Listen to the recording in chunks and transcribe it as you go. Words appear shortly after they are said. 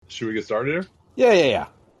should we get started here? Yeah.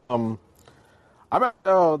 I'm at,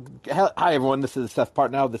 hi everyone. This is Seth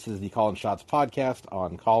Partnow. This is the Callin Shots podcast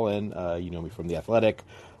on Callin. You know me from The Athletic,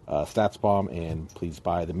 Stats Bomb, and please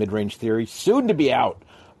buy the Mid Range Theory, soon to be out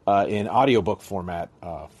in audiobook format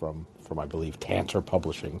from I believe Tantor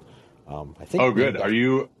Publishing. I think. Oh, good. Are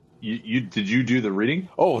you did you do the reading?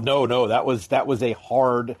 Oh no. That was a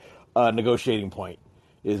hard negotiating point.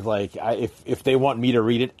 Is like if they want me to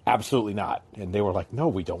read it, absolutely not. And they were like, no,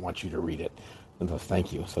 we don't want you to read it. And so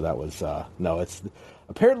thank you. So that was no. It's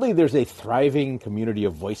apparently there's a thriving community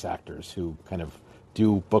of voice actors who kind of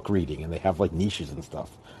do book reading, and they have like niches and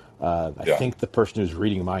stuff. I think the person who's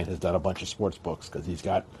reading mine has done a bunch of sports books because he's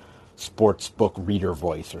got sports book reader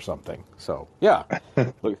voice or something. So yeah,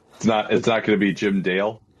 it's not going to be Jim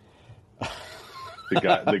Dale.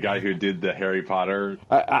 The guy who did the Harry Potter.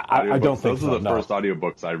 I don't think those are the first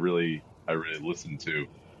audiobooks I really listened to.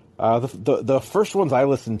 The first ones I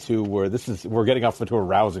listened to we're getting off into a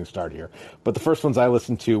rousing start here, but the first ones I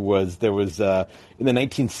listened to was in the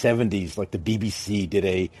 1970s, like the BBC did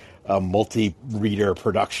a multi-reader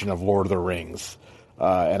production of Lord of the Rings,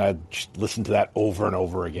 and I just listened to that over and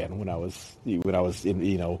over again when I was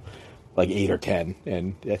in like 8 or 10,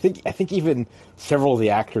 and I think even several of the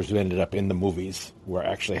actors who ended up in the movies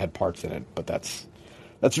actually had parts in it, but that's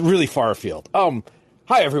really far afield.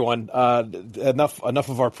 Hi everyone. Enough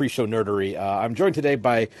of our pre-show nerdery. I'm joined today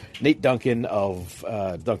by Nate Duncan of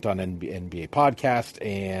Dunked On NBA podcast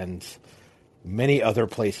and many other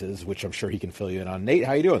places, which I'm sure he can fill you in on. Nate,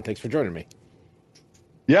 how you doing? Thanks for joining me.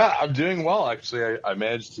 Yeah, I'm doing well. Actually, I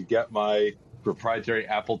managed to get my proprietary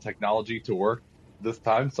Apple technology to work this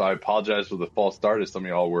time, so I apologize for the false start if some of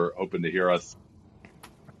y'all were open to hear us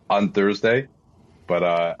on Thursday. But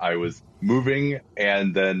I was moving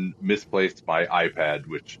and then misplaced my iPad,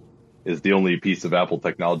 which is the only piece of Apple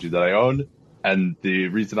technology that I own. And the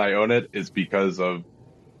reason I own it is because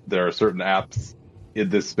there are certain apps in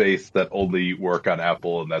this space that only work on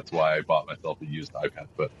Apple, and that's why I bought myself a used iPad.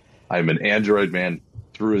 But I'm an Android man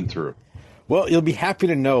through and through. Well, you'll be happy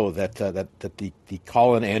to know that the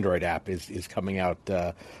Callin Android app is coming out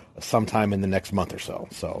sometime in the next month or so.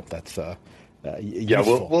 So that's yeah,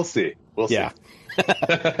 we'll see. We'll see.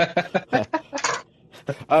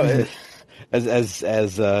 As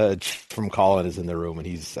from Callin is in the room, and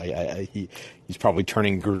he's probably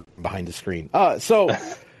turning behind the screen.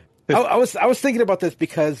 I was thinking about this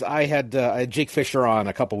because I had Jake Fisher on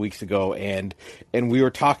a couple weeks ago, and we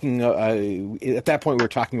were talking at that point we were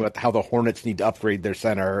talking about how the Hornets need to upgrade their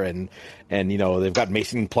center, and they've got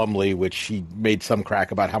Mason Plumlee, which he made some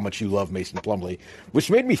crack about how much you love Mason Plumlee,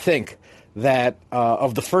 which made me think that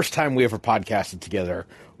of the first time we ever podcasted together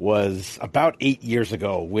was about 8 years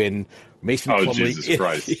ago when Mason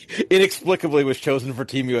Plumlee inexplicably was chosen for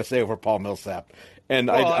Team USA over Paul Millsap. And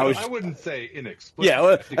I wouldn't say inexplicable. Yeah,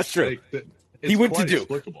 well, that's true. He went to Duke.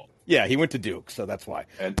 Yeah, he went to Duke, so that's why.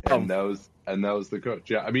 And that was the coach.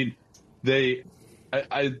 Yeah, I mean, they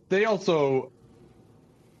also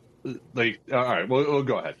like. All right, well,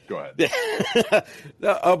 go ahead.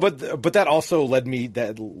 But that also led me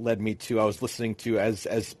to I was listening to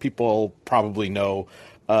as people probably know,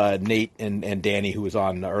 Nate and Danny, who was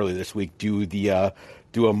on earlier this week, do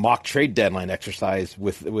a mock trade deadline exercise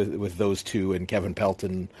with those two and Kevin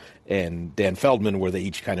Pelton and Dan Feldman, where they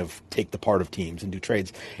each kind of take the part of teams and do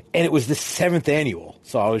trades. And it was the 7th annual.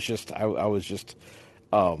 So I was just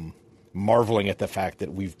marveling at the fact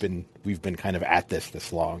that we've been kind of at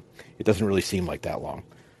this long. It doesn't really seem like that long.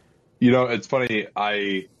 You know, it's funny.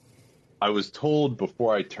 I was told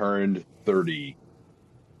before I turned 30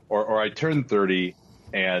 or I turned 30,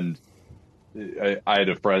 and I had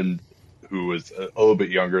a friend who was a little bit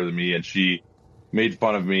younger than me, and she made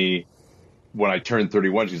fun of me when I turned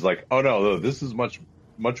 31. She's like, "Oh no, this is much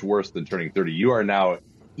worse than turning 30. You are now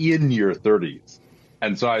in your 30s."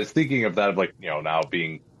 And so I was thinking of that, of like, now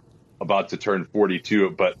being about to turn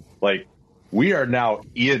 42, but like we are now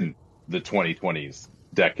in the 2020s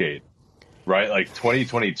decade, right? Like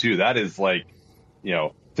 2022, that is like,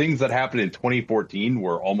 things that happened in 2014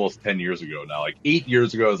 were almost 10 years ago now. Like 8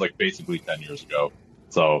 years ago is like basically 10 years ago.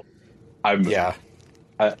 So and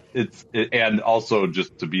also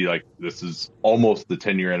just to be like, this is almost the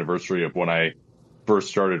 10-year anniversary of when I first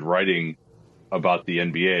started writing about the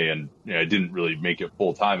NBA, and I didn't really make it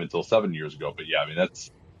full time until 7 years ago. But yeah, I mean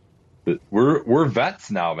we're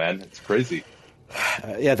vets now, man. It's crazy.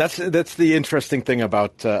 Yeah, that's the interesting thing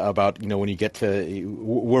about when you get to,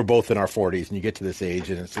 we're both in our 40s and you get to this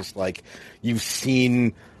age, and it's just like you've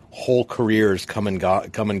seen whole careers come and go,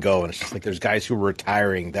 and it's just like there's guys who were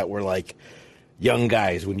retiring that were like, young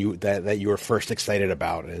guys when that you were first excited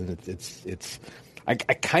about, and it's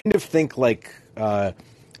I kind of think like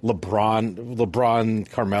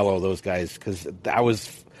LeBron, Carmelo, those guys, because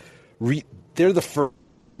they're the first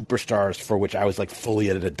superstars for which I was like fully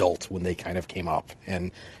an adult when they kind of came up,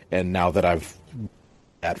 and now that I've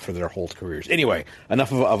that for their whole careers. Anyway,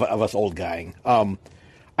 enough of us old guying. I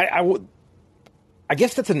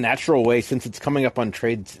guess that's a natural way since it's coming up on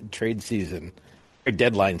trade season, or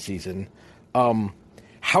deadline season.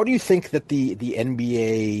 How do you think that the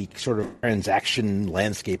NBA sort of transaction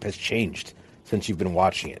landscape has changed since you've been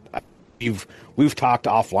watching it? We've talked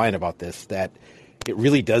offline about this, that it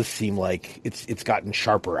really does seem like it's gotten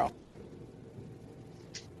sharper out.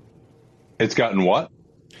 It's gotten what?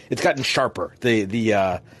 It's gotten sharper.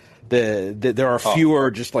 There are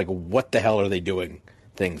fewer just like what the hell are they doing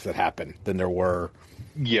things that happen than there were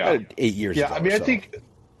 8 years ago. Yeah, I mean, I think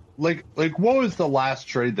like what was the last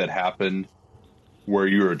trade that happened where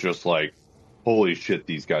you were just like, holy shit,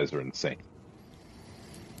 these guys are insane?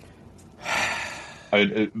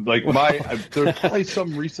 There's probably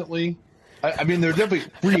some recently. I mean, they're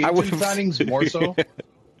definitely free agent signings more so.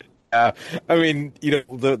 I mean,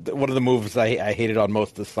 one of the moves I hated on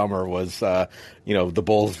most this summer was, the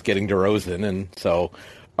Bulls getting DeRozan, and so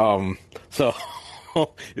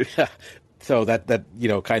that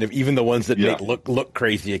kind of even the ones that make look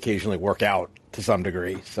crazy occasionally work out to some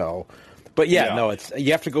degree. So, but it's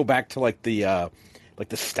you have to go back to like the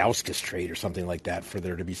Stauskas trade or something like that for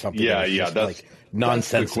there to be something. That's like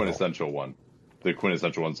nonsensical. That's the quintessential one. The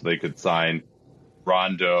quintessential one, so they could sign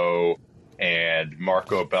Rondo and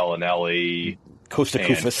Marco Bellinelli, Costa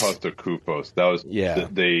Koufos. That was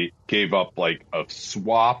they gave up like a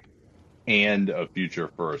swap and a future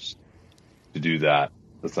first to do that,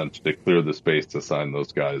 essentially to clear the space to sign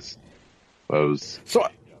those guys. That was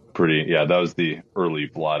pretty. Yeah, that was the early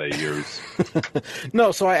Vlade years.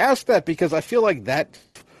 No, so I asked that because I feel like that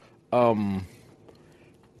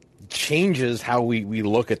changes how we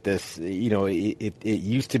look at this. It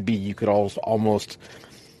used to be you could almost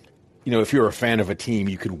if you're a fan of a team,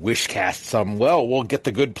 you could wish cast some, we'll get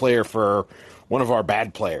the good player for one of our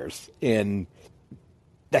bad players. And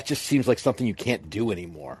that just seems like something you can't do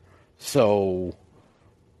anymore. So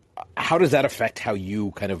how does that affect how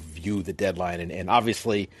you kind of view the deadline? And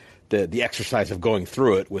obviously the exercise of going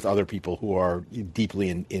through it with other people who are deeply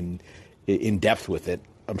in depth with it,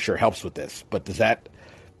 I'm sure helps with this. But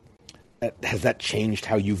has that changed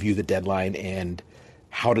how you view the deadline, and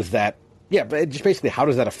how does that but just basically, how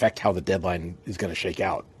does that affect how the deadline is going to shake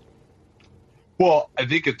out? Well, I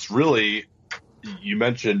think it's really, you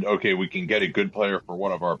mentioned, okay, we can get a good player for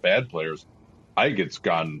one of our bad players. I think it's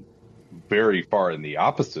gone very far in the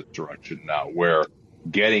opposite direction now, where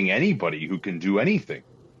getting anybody who can do anything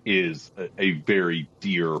is a very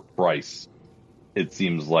dear price. It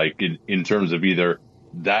seems like in terms of either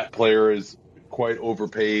that player is quite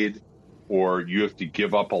overpaid or you have to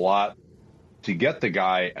give up a lot to get the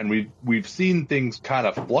guy. And we've seen things kind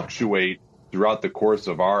of fluctuate throughout the course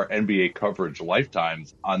of our NBA coverage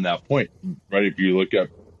lifetimes on that point, right? If you look at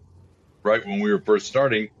right when we were first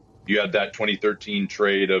starting, you had that 2013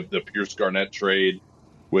 trade of the Pierce Garnett trade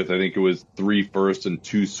with, I think it was 3 firsts and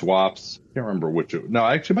 2 swaps. I can't remember which. No,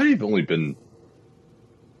 actually, it might have only been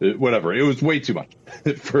whatever. It was way too much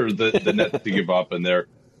for the Nets to give up, and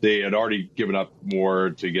they had already given up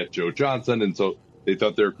more to get Joe Johnson, and so they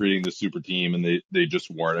thought they were creating the super team, and they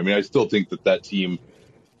just weren't. I mean, I still think that team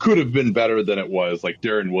could have been better than it was. Like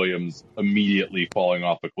Darren Williams immediately falling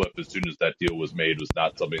off a cliff as soon as that deal was made was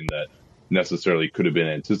not something that necessarily could have been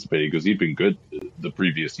anticipated, because he'd been good the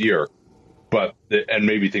previous year. And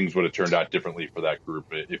maybe things would have turned out differently for that group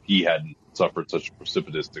if he hadn't suffered such a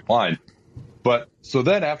precipitous decline. But so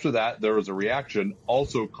then after that, there was a reaction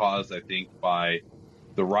also caused, I think, by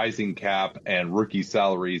the rising cap and rookie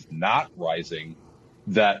salaries not rising,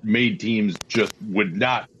 that made teams just would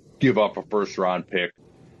not give up a first round pick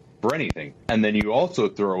for anything. And then you also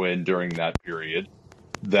throw in during that period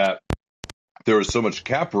that there was so much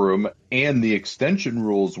cap room and the extension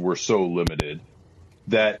rules were so limited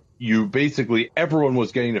that you basically everyone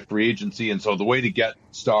was getting to free agency. And so the way to get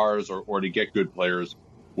stars or to get good players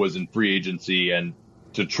was in free agency, and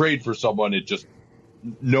to trade for someone,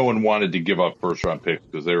 no one wanted to give up first round picks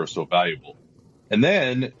because they were so valuable. And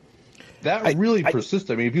then that really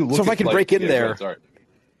persisted. I mean, if you look so if I can break in there, sorry.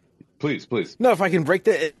 Please. No, if I can break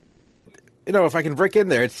in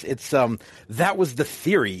there, it's that was the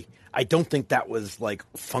theory. I don't think that was like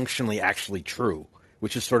functionally actually true,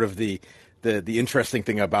 which is sort of the interesting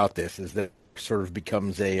thing about this, is that it sort of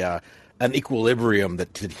becomes an equilibrium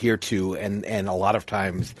that to adhere to, and a lot of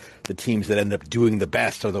times the teams that end up doing the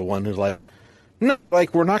best are the ones who's like, No,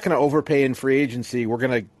 like we're not going to overpay in free agency. We're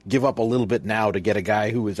going to give up a little bit now to get a guy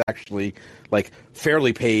who is actually like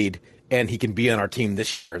fairly paid and he can be on our team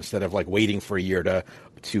this year instead of like waiting for a year to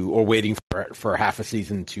or waiting for half a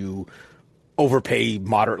season to overpay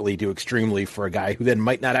moderately to extremely for a guy who then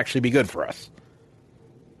might not actually be good for us.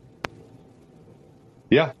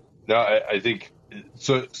 Yeah, no, I think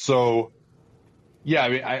so. So yeah, I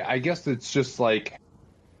mean, I guess it's just like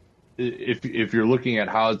if you're looking at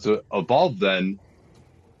how it's evolved, then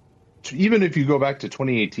even if you go back to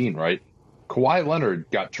 2018, right? Kawhi Leonard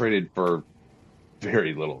got traded for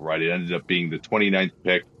very little, right? It ended up being the 29th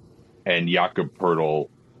pick and Jakob Poeltl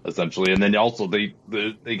essentially, and then also they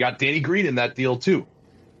got Danny Green in that deal too,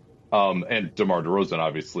 and DeMar DeRozan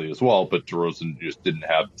obviously as well, but DeRozan just didn't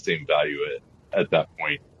have the same value at that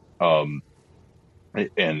point,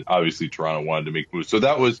 and obviously Toronto wanted to make moves, so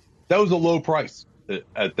that was a low price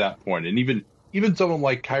at that point, and even someone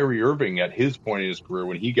like Kyrie Irving at his point in his career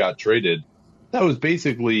when he got traded, that was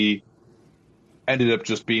basically ended up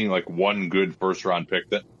just being like one good first round pick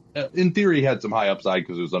that in theory had some high upside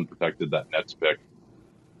because it was unprotected, that Nets pick,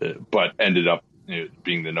 but ended up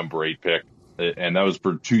being the number 8 pick. And that was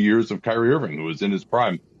for 2 years of Kyrie Irving, who was in his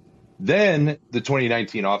prime. Then the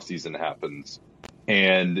 2019 offseason happens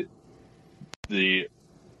and you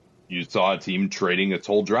saw a team trading its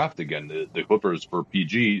whole draft again, the Clippers for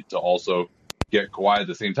PG to also get Kawhi at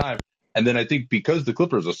the same time. And then I think because the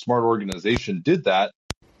Clippers, a smart organization, did that,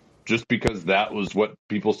 just because that was what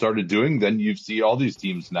people started doing, then you see all these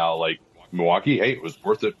teams now like Milwaukee. Hey, it was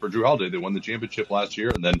worth it for Drew Holiday. They won the championship last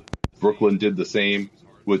year. And then Brooklyn did the same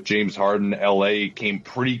with James Harden. LA came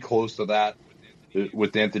pretty close to that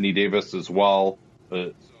with Anthony Davis as well.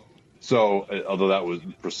 Although that was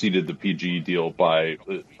preceded the PG deal by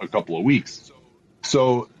a couple of weeks.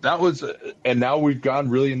 So that was, and now we've gone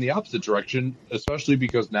really in the opposite direction, especially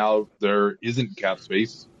because now there isn't cap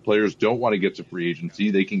space. Players don't want to get to free agency.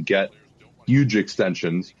 They can get huge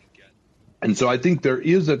extensions. And so I think there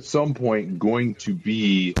is at some point going to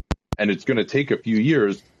be, and it's going to take a few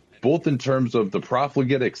years, both in terms of the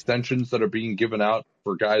profligate extensions that are being given out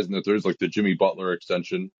for guys in the thirds, like the Jimmy Butler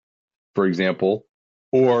extension, for example,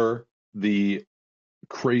 or the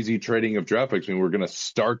crazy trading of draft picks. I mean, we're going to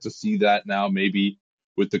start to see that now, maybe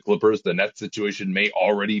with the Clippers. The Nets situation may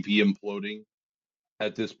already be imploding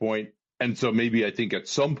at this point. And so maybe I think at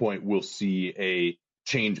some point we'll see a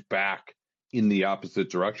change back in the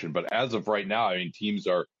opposite direction. But as of right now, I mean, teams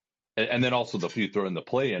are, and then also the few throw in the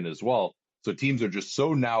play in as well. So teams are just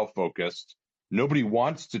so now focused. Nobody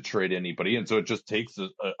wants to trade anybody. And so it just takes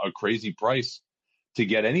a crazy price to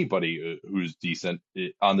get anybody who's decent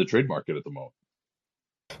on the trade market at the moment.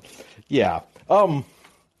 Yeah.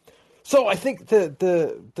 So I think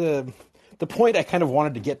the point I kind of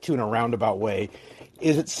wanted to get to in a roundabout way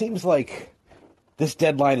is it seems like this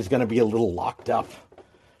deadline is going to be a little locked up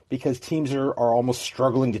because teams are almost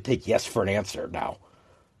struggling to take yes for an answer now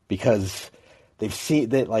because they've seen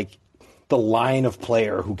that like the line of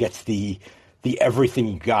player who gets the everything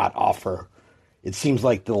you got offer. It seems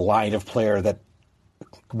like the line of player that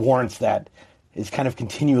warrants that is kind of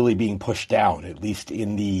continually being pushed down, at least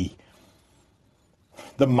in the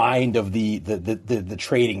mind of the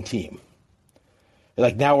trading team.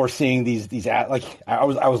 Like now we're seeing these like I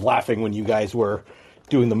was laughing when you guys were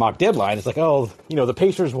doing the mock deadline. It's like, oh, the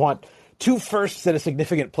Pacers want 2 firsts and a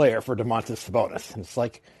significant player for Domantas Sabonis, and it's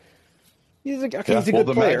like he's a good player. Well,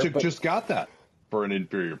 the Magic just got that for an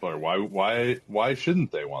inferior player. Why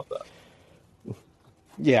shouldn't they want that?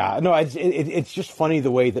 Yeah, no, it's just funny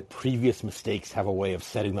the way that previous mistakes have a way of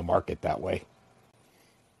setting the market that way.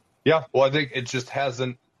 Yeah, well, I think it just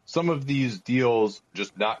hasn't. Some of these deals,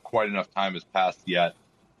 just not quite enough time has passed yet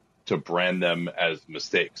to brand them as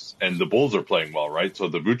mistakes. And the Bulls are playing well, right? So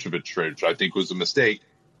the Vucevic trade, which I think was a mistake,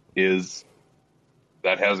 is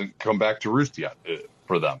that hasn't come back to roost yet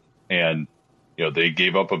for them. And they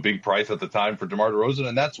gave up a big price at the time for DeMar DeRozan,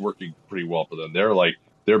 and that's working pretty well for them.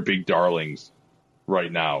 They're big darlings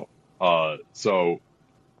right now. And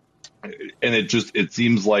it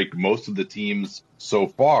seems like most of the teams so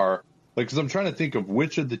far, like, because I'm trying to think of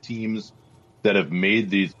which of the teams that have made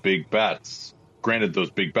these big bets. Granted,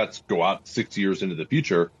 those big bets go out 6 years into the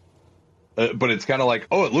future, but it's kind of like,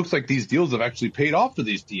 oh, it looks like these deals have actually paid off for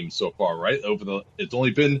these teams so far, right? It's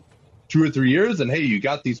only been 2 or 3 years, and hey, you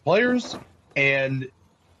got these players, and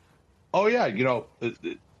oh yeah,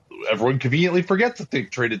 everyone conveniently forgets that they've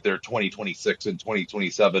traded their 2026 and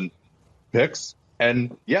 2027 picks.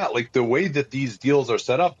 And yeah, like the way that these deals are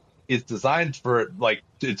set up is designed for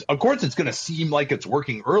of course it's going to seem like it's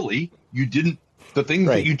working early. You didn't the things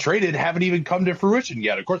that Right. you traded haven't even come to fruition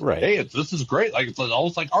yet. Of course, Right. hey, this is great. Like, it's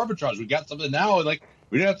almost like arbitrage. We got something now, and like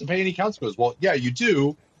we don't have to pay any consequences. Well, yeah, you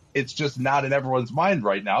do. It's just not in everyone's mind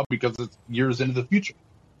right now because it's years into the future.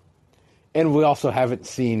 And we also haven't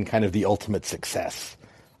seen kind of the ultimate success.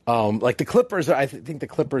 Like the Clippers, I think the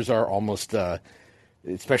Clippers are almost,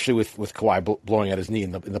 especially with Kawhi blowing out his knee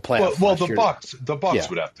in the playoffs. Well, last year. The Bucks Yeah.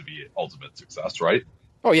 would have to be ultimate success, right?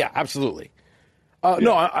 Oh yeah, absolutely. Yeah.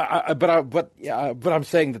 No, but I'm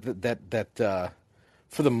saying that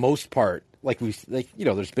for the most part,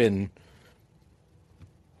 there's been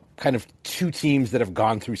kind of two teams that have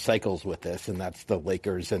gone through cycles with this, and that's the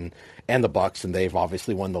Lakers and the Bucks, and they've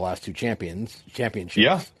obviously won the last two championships.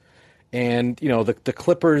 Yeah. And the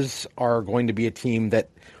Clippers are going to be a team that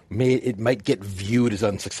might get viewed as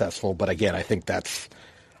unsuccessful, but again, I think that's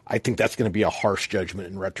going to be a harsh judgment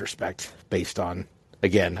in retrospect, based on,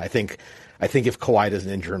 again, I think if Kawhi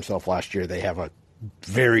doesn't injure himself last year, they have a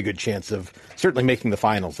very good chance of certainly making the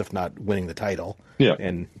finals, if not winning the title. Yeah.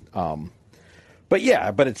 And but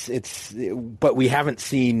we haven't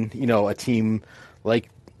seen a team like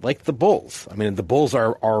the Bulls. I mean, the Bulls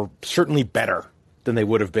are certainly better than they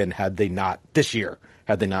would have been had they not made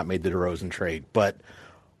the DeRozan trade. But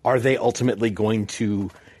are they ultimately going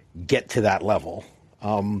to get to that level?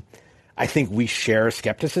 I think we share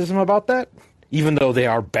skepticism about that, even though they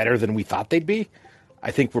are better than we thought they'd be.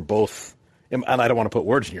 I think we're both, and I don't want to put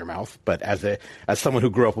words in your mouth, but as someone who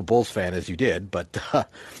grew up a Bulls fan, as you did, but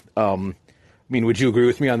I mean, would you agree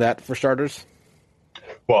with me on that, for starters?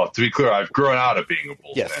 Well, to be clear, I've grown out of being a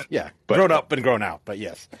Bulls Yes, fan. yeah. But, grown up and grown out, but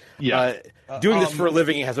yes. Yeah. Doing this for a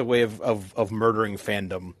living has a way of murdering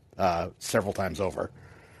fandom several times over.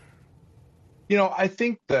 I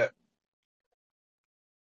think that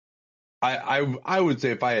I would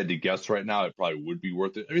say if I had to guess right now, it probably would be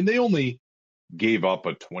worth it. I mean, they only gave up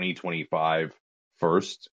a 2025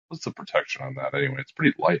 first. What's the protection on that anyway? It's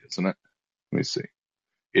pretty light, isn't it? Let me see.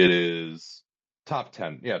 It is top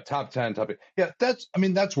 10. Yeah, top 10, top 8. Yeah, that's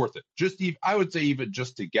worth it. I would say even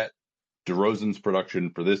just to get DeRozan's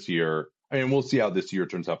production for this year. I mean, we'll see how this year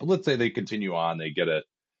turns out. But let's say they continue on, they get a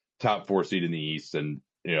top 4 seed in the East, and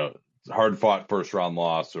hard fought first round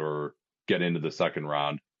loss or get into the second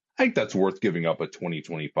round. I think that's worth giving up a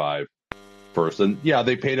 2025 first. And yeah,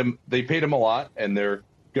 they paid him a lot, and they're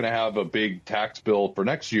going to have a big tax bill for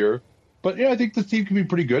next year. But yeah, I think this team can be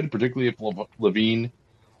pretty good, particularly if Levine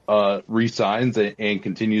re-signs and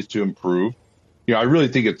continues to improve. I really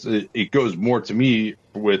think it goes more to me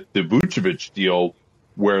with the Vucevic deal,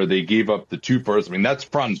 where they gave up the 2 firsts. I mean, that's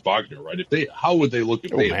Franz Wagner, right? How would they look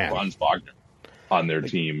if they had Franz Wagner on their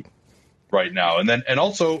team right now? And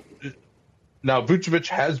also, now Vucevic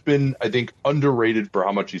has been, I think, underrated for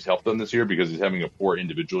how much he's helped them this year, because he's having a poor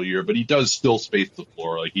individual year, but he does still space the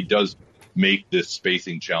floor. Like, he does make this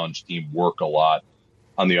spacing challenge team work a lot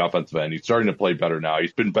on the offensive end. He's starting to play better now.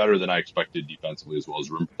 He's been better than I expected defensively, as well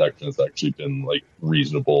as rum protection has actually been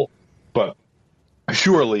reasonable. But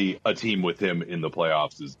surely a team with him in the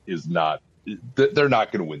playoffs is not, they're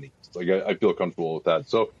not going to win these. I feel comfortable with that.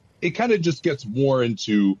 So it kind of just gets more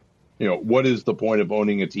into, what is the point of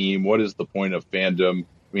owning a team? What is the point of fandom?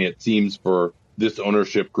 I mean, it seems for this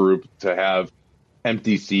ownership group to have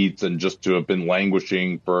empty seats and just to have been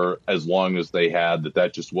languishing for as long as they had,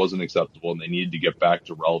 that just wasn't acceptable, and they needed to get back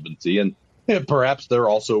to relevancy. And perhaps there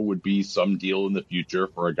also would be some deal in the future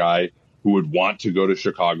for a guy who would want to go to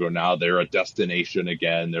Chicago now. They're a destination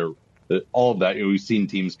again. They're all of that. We've seen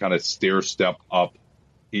teams kind of stair step up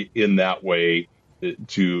in that way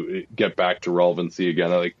to get back to relevancy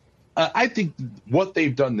again. I think what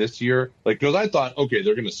they've done this year, because I thought, okay,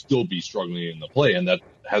 they're going to still be struggling in the play, and that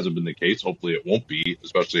hasn't been the case. Hopefully it won't be,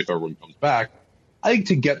 especially if everyone comes back. I think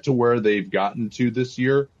to get to where they've gotten to this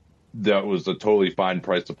year, that was a totally fine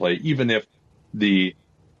price to play, even if the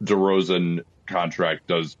DeRozan contract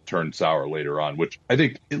does turn sour later on, which I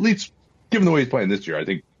think, at least given the way he's playing this year, I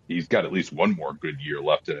think he's got at least one more good year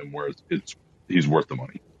left in him where he's worth the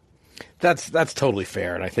money. That's totally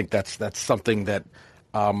fair, and I think that's something that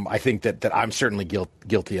I think that I'm certainly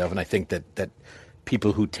guilty of, and I think that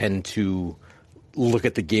people who tend to look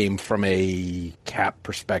at the game from a cap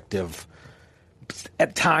perspective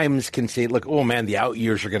at times can say, look, oh man, the out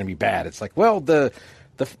years are going to be bad. It's like, well, the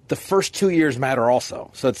first 2 years matter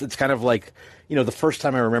also. So it's kind of like, the first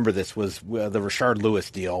time I remember this was the Rashard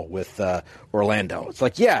Lewis deal with Orlando. It's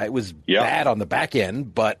like, yeah, it was bad on the back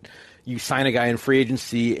end, but you sign a guy in free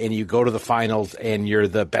agency and you go to the finals and you're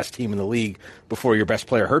the best team in the league before your best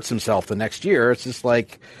player hurts himself the next year. It's just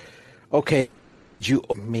like, okay,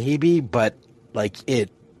 maybe, but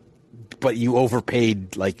you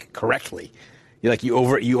overpaid correctly.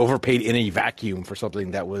 You overpaid in a vacuum for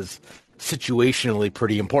something that was situationally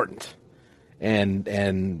pretty important.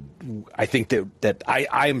 And I think that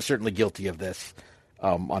I am certainly guilty of this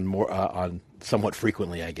on somewhat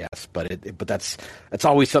frequently, I guess. But that's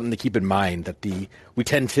always something to keep in mind, that we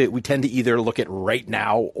tend to either look at right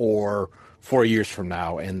now or 4 years from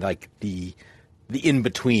now, and like the in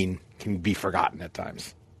between can be forgotten at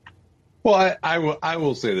times. Well, I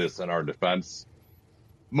will say this in our defense.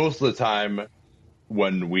 Most of the time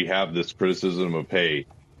when we have this criticism of, hey,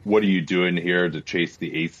 what are you doing here to chase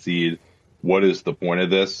the eighth seed? What is the point of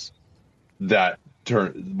this?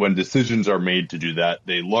 When decisions are made to do that,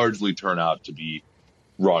 they largely turn out to be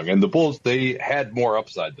wrong. And the Bulls, they had more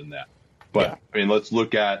upside than that. But yeah. I mean, let's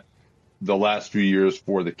look at the last few years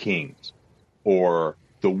for the Kings or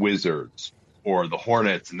the Wizards or the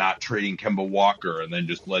Hornets not trading Kemba Walker and then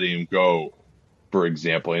just letting him go, for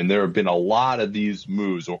example. And there have been a lot of these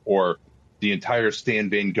moves, or the entire Stan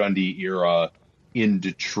Van Gundy era in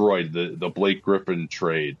Detroit, the Blake Griffin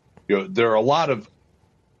trade. There are a lot of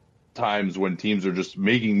times when teams are just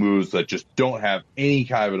making moves that just don't have any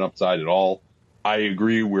kind of an upside at all. I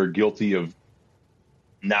agree we're guilty of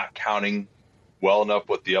not counting well enough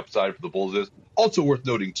what the upside for the Bulls is. Also worth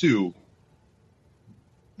noting, too,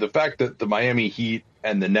 the fact that the Miami Heat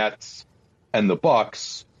and the Nets and the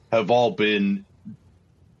Bucks have all been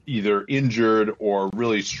either injured or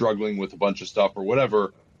really struggling with a bunch of stuff or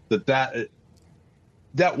whatever, that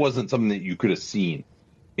wasn't something that you could have seen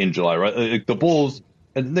in July, right? Like the Bulls,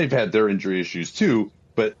 and they've had their injury issues too,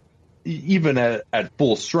 but even at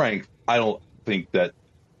full strength, I don't think that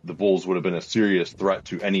the Bulls would have been a serious threat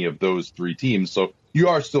to any of those three teams. So you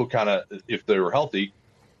are still kind of, if they were healthy.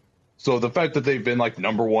 So the fact that they've been like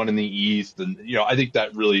number one in the East, and, I think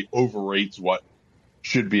that really overrates what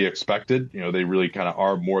should be expected. They really kind of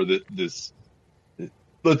are more this,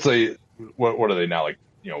 let's say, what are they now? Like,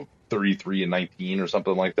 33-19 or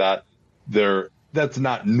something like that. That's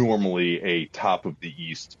not normally a top of the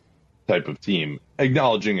East type of team,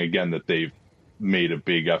 acknowledging again that they've made a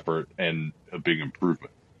big effort and a big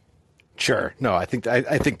improvement. Sure. No, I think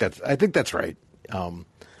that's right.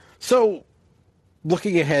 So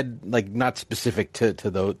looking ahead, like not specific to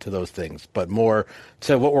those things, but more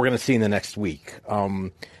to what we're going to see in the next week.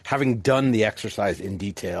 Having done the exercise in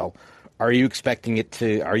detail, are you expecting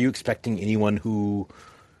anyone who,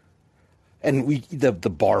 and the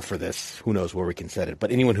bar for this, who knows where we can set it,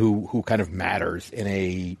 but anyone who kind of matters in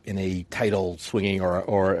a title swinging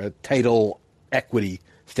or a title equity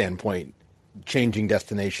standpoint, changing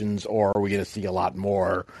destinations, or are we going to see a lot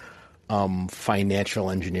more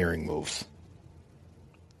financial engineering moves?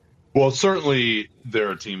 Well, certainly there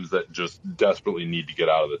are teams that just desperately need to get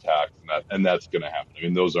out of the tax, and that's going to happen. I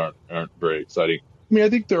mean, those aren't very exciting. I mean, I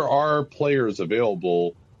think there are players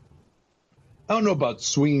available. I don't know about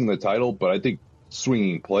swinging the title, but I think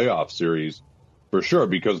swinging playoff series for sure,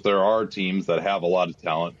 because there are teams that have a lot of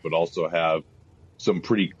talent, but also have some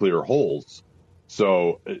pretty clear holes.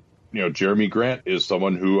 So, Jeremy Grant is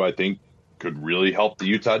someone who I think could really help the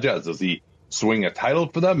Utah Jazz. Does he swing a title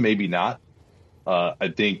for them? Maybe not.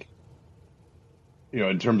 I think,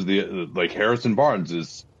 in terms of like Harrison Barnes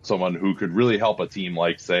is someone who could really help a team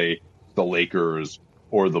like, say, the Lakers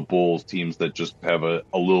or the Bulls, teams that just have a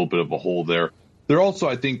little bit of a hole there. There also,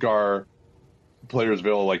 I think, are players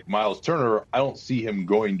available like Miles Turner. I don't see him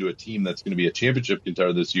going to a team that's going to be a championship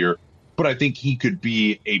contender this year, but I think he could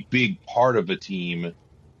be a big part of a team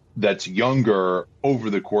that's younger over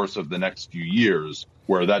the course of the next few years,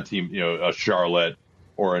 where that team, a Charlotte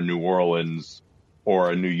or a New Orleans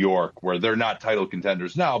or a New York, where they're not title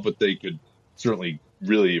contenders now, but they could certainly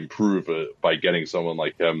really improve by getting someone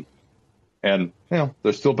like him. And,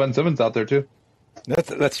 there's still Ben Simmons out there too.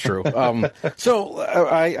 That's true. So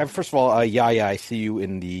I first of all, I see you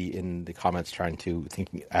in the comments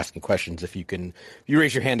asking questions. If you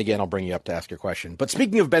raise your hand again, I'll bring you up to ask your question. But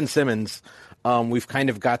speaking of Ben Simmons, we've kind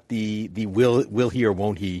of got the will he or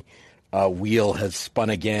won't he wheel has spun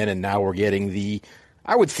again, and now we're getting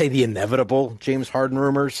I would say the inevitable James Harden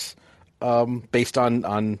rumors, based on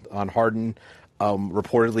Harden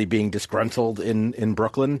reportedly being disgruntled in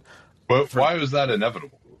Brooklyn. But why was that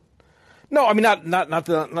inevitable? No, I mean not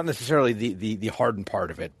necessarily the Harden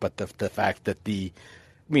part of it, but the fact that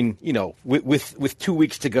with 2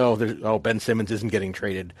 weeks to go, Ben Simmons isn't getting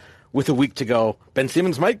traded. With a week to go, Ben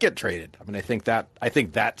Simmons might get traded. I mean, I think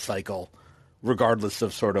that cycle, regardless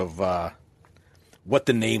of sort of what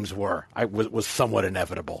the names were, was somewhat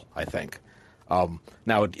inevitable. I think.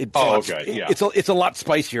 Now it's a lot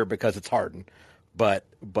spicier because it's Harden, but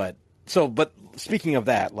speaking of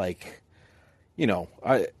that,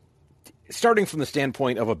 starting from the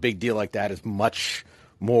standpoint of a big deal like that is much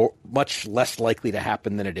less likely to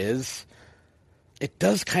happen than it is. It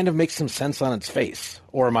does kind of make some sense on its face,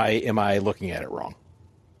 or am I looking at it wrong?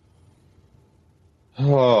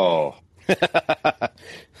 Oh,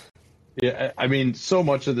 yeah. I mean, so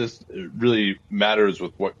much of this really matters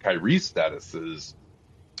with what Kyrie's status is,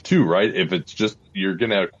 too, right? If it's just you're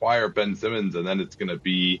going to acquire Ben Simmons, and then it's going to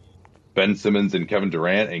be Ben Simmons and Kevin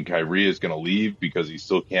Durant, and Kyrie is going to leave because he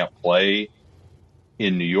still can't play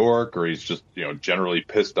in New York, or he's just generally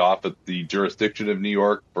pissed off at the jurisdiction of New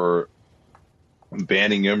York for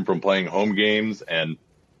banning him from playing home games, and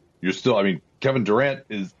you're still. I mean, Kevin Durant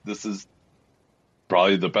this is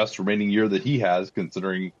probably the best remaining year that he has,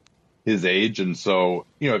 considering his age. And so,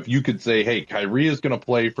 if you could say, hey, Kyrie is going to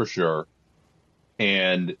play for sure,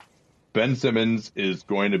 and Ben Simmons is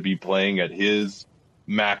going to be playing at his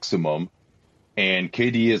maximum, and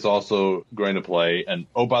KD is also going to play. And,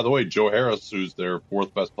 oh, by the way, Joe Harris, who's their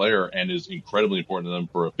fourth best player and is incredibly important to them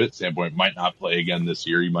for a fit standpoint, might not play again this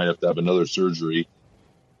year. He might have to have another surgery.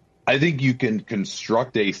 I think you can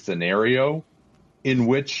construct a scenario in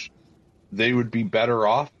which they would be better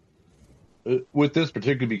off with this,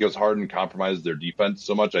 particularly because Harden compromised their defense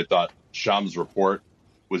so much. I thought Sham's report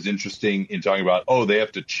was interesting in talking about, they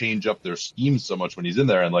have to change up their scheme so much when he's in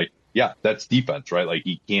there. And yeah, that's defense, right? Like,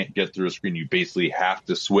 he can't get through a screen. You basically have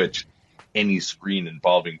to switch any screen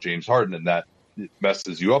involving James Harden, and that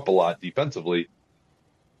messes you up a lot defensively.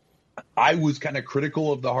 I was kind of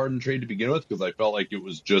critical of the Harden trade to begin with because I felt like it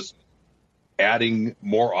was just adding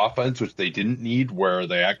more offense, which they didn't need, where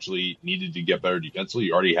they actually needed to get better defensively.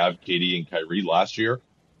 You already have KD and Kyrie last year.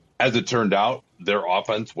 As it turned out, their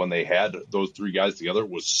offense, when they had those three guys together,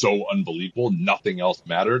 was so unbelievable. Nothing else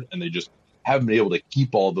mattered, and they just haven't been able to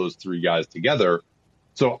keep all those three guys together.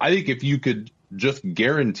 So I think if you could just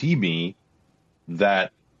guarantee me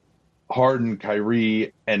that Harden,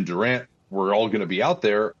 Kyrie, and Durant were all going to be out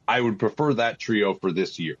there, I would prefer that trio for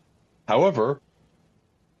this year. However,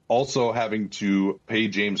 also having to pay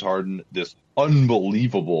James Harden this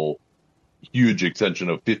unbelievable, huge extension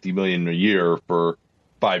of $50 million a year for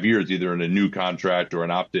 5 years, either in a new contract or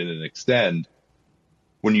an opt-in and extend,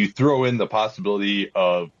 when you throw in the possibility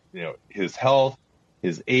of his health,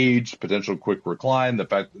 his age, potential quick decline,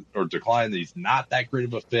 that he's not that great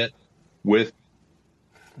of a fit with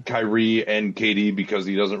Kyrie and KD because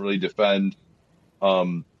he doesn't really defend,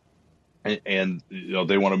 and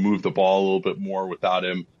they want to move the ball a little bit more without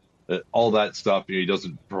him. All that stuff, he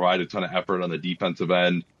doesn't provide a ton of effort on the defensive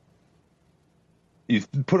end. You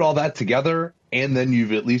put all that together, and then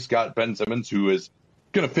you've at least got Ben Simmons, who is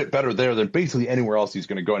going to fit better there than basically anywhere else he's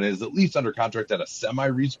going to go, and is at least under contract at a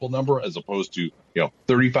semi-reasonable number as opposed to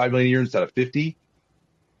 35 million a year instead of 50.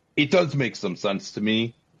 It does make some sense to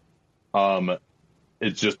me.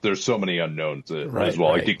 It's just there's so many unknowns as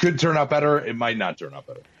well. Right. Like, it could turn out better, it might not turn out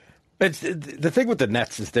better. It's, the thing with the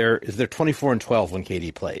Nets is they're 24-12 when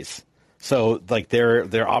KD plays, so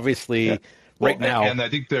they're obviously right now, and I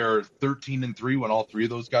think they're 13-3 when all three of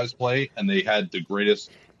those guys play, and they had the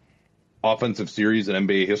greatest offensive series in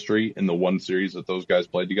NBA history in the one series that those guys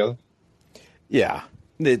played together. Yeah,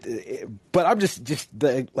 but I'm just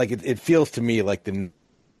it feels to me like they've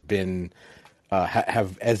been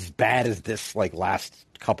have as bad as this last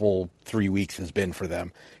couple 3 weeks has been for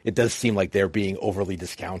them. It does seem like they're being overly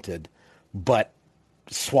discounted, but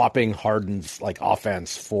swapping Harden's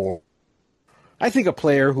offense for, I think, a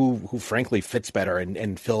player who frankly fits better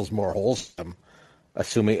and fills more holes for them,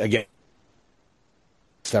 assuming again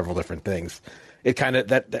several different things. It kind of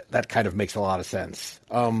that kind of makes a lot of sense.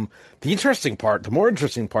 The more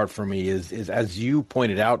interesting part for me is as you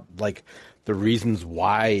pointed out, the reasons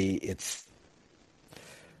why it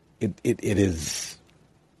is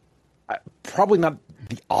probably not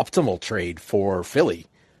the optimal trade for Philly.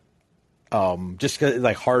 Just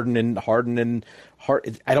because Harden,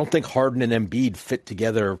 I don't think Harden and Embiid fit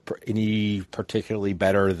together any particularly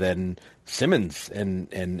better than Simmons and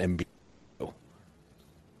Embiid.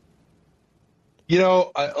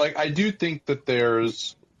 I do think that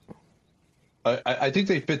I think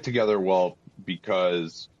they fit together well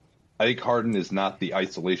because I think Harden is not the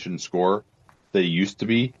isolation scorer that he used to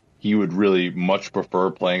be. He would really much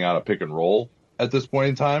prefer playing out a pick and roll at this point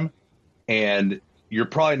in time. And you're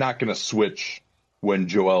probably not going to switch when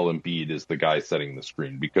Joel Embiid is the guy setting the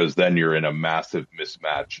screen, because then you're in a massive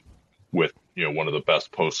mismatch with, one of the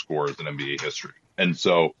best post scorers in NBA history. And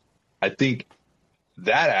so I think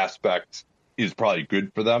that aspect is probably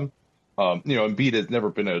good for them. Embiid has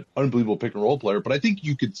never been an unbelievable pick and roll player, but I think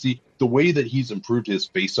you could see the way that he's improved his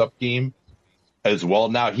face up game as well.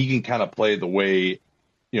 Now he can kind of play the way,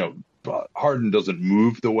 Harden doesn't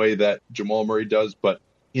move the way that Jamal Murray does, but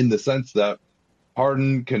in the sense that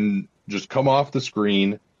Harden can just come off the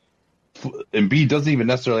screen. Embiid doesn't even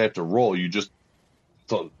necessarily have to roll.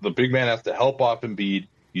 So the big man has to help off Embiid.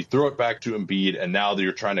 You throw it back to Embiid, and now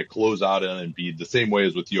you're trying to close out on Embiid the same way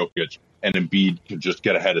as with Jokic. And Embiid can just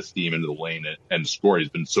get ahead of steam into the lane and score. He's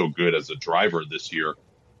been so good as a driver this year.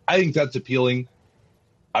 I think that's appealing.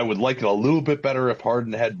 I would like it a little bit better if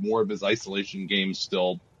Harden had more of his isolation games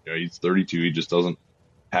still. He's 32. He just doesn't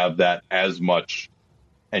have that as much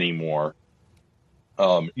anymore.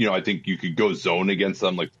 I think you could go zone against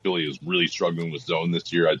them. Like Philly is really struggling with zone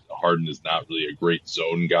this year. Harden is not really a great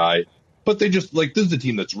zone guy, but they just this is a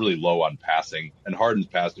team that's really low on passing, and Harden's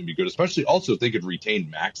passing would be good, especially also if they could retain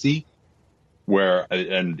Maxey,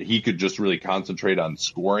 and he could just really concentrate on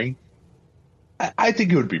scoring. I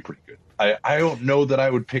think it would be pretty good. I don't know that I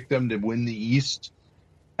would pick them to win the East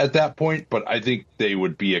at that point, but I think they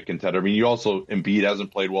would be a contender. I mean, Embiid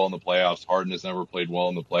hasn't played well in the playoffs. Harden has never played well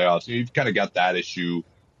in the playoffs. You've kind of got that issue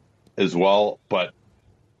as well. But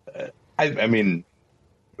I mean,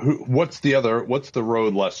 what's the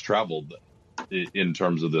road less traveled in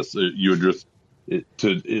terms of this? There's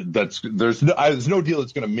no deal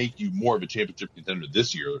that's going to make you more of a championship contender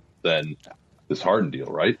this year than this Harden deal,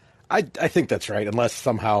 right? I think that's right, unless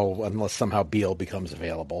somehow Beal becomes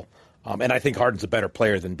available. And I think Harden's a better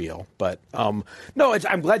player than Beal, but no.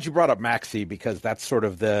 I'm glad you brought up Maxey, because that's sort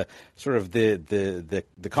of the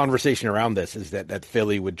conversation around this is that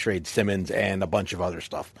Philly would trade Simmons and a bunch of other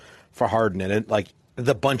stuff for Harden, and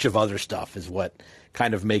the bunch of other stuff is what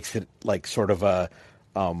kind of makes it sort of a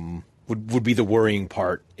would be the worrying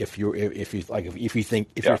part if you're thinking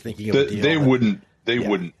of a deal. They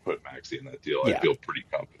wouldn't put Maxey in that deal. I feel pretty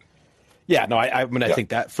confident. Yeah, no, I think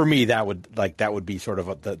that for me that would be sort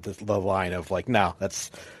of the line of no, that's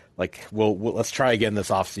let's try again this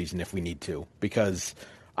offseason if we need to, because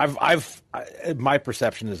my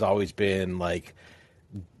perception has always been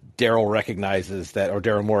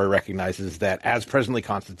Daryl Morey recognizes that as presently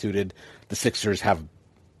constituted, the Sixers have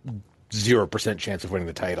 0% chance of winning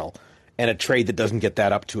the title, and a trade that doesn't get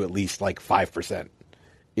that up to at least 5%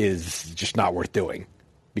 is just not worth doing.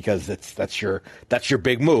 Because that's your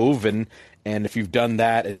big move, and if you've done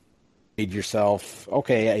that, it made yourself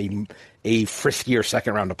a friskier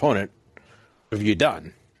second round opponent. What have you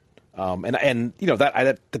done?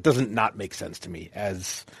 That doesn't not make sense to me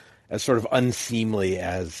as sort of unseemly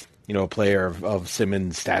as a player of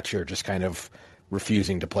Simmons' stature just kind of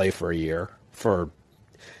refusing to play for a year. I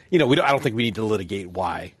don't think we need to litigate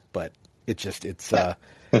why, but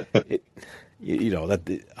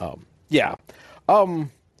yeah.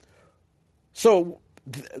 So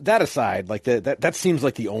that aside, that seems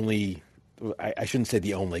like the only. I shouldn't say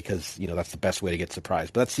the only, because that's the best way to get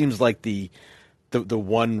surprised. But that seems like the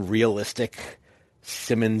one realistic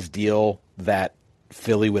Simmons deal that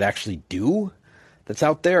Philly would actually do that's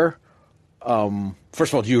out there.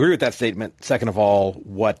 First of all, do you agree with that statement? Second of all,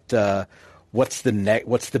 what's the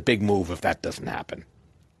big move if that doesn't happen?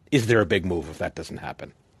 Is there a big move if that doesn't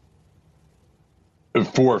happen?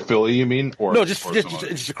 For Philly, you mean? Or no, just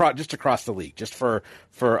across the league, just for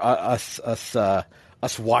us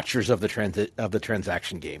watchers of the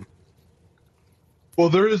transaction game. Well,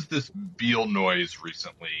 there is this Beal noise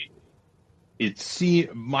recently.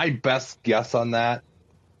 My best guess on that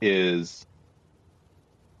is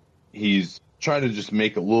he's trying to just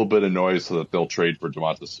make a little bit of noise so that they'll trade for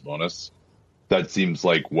Domantas Sabonis. That seems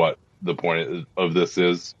like what the point of this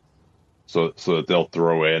is. So that they'll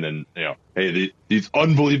throw in and, hey, these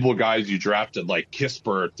unbelievable guys you drafted like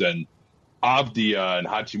Kispert and Avdia and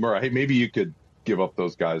Hachimura, hey, maybe you could give up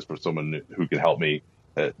those guys for someone who can help me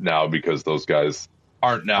now, because those guys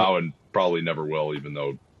aren't now and probably never will, even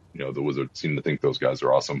though, the Wizards seem to think those guys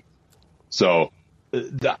are awesome. So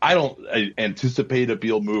I don't anticipate a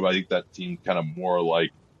Beal move. I think that seems kind of more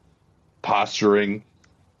like posturing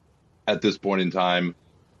at this point in time.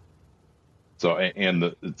 So,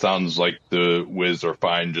 it sounds like the Wiz are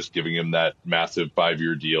fine just giving him that massive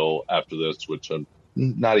 5-year deal after this, which I'm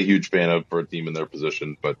not a huge fan of for a team in their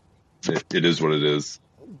position, but it is what it is.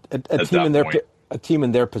 A team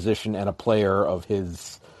in their position and a player of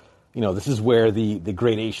his, this is where the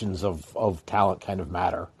gradations of talent kind of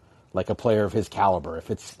matter. Like a player of his caliber.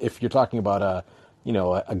 If you're talking about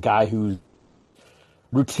a guy who's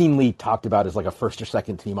routinely talked about as like a first or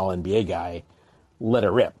second team All NBA guy, let it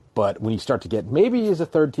rip. But when you start to get maybe he's a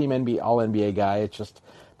third team All NBA guy,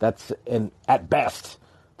 and at best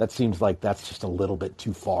that seems like that's just a little bit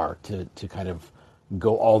too far to kind of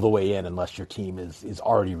go all the way in unless your team is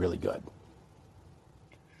already really good.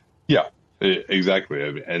 Yeah. Exactly.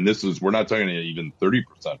 I mean, and we're not talking even 30%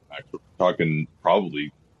 max. We're talking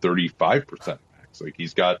probably 35% max. Like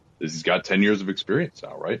he's got 10 years of experience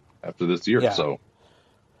now, right? After this year. Yeah. So,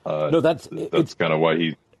 No, that's kind of why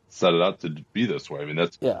he set it out to be this way. I mean,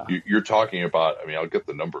 yeah. you're talking about, I mean, I'll get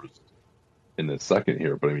the numbers in a second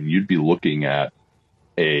here, but I mean, you'd be looking at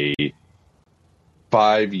a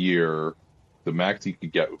 5 year, the max he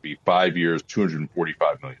could get would be 5 years,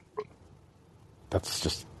 245 million from them. That's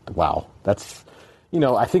just wow. That's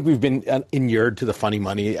I think we've been inured to the funny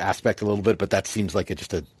money aspect a little bit, but that seems like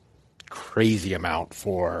just a crazy amount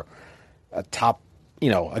for a top,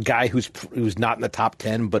 a guy who's not in the top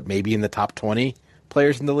 10, but maybe in the top 20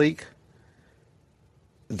 players in the league.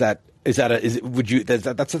 That's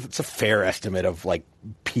a fair estimate of like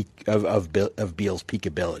peak of Beal's peak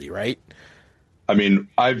ability, right? I mean,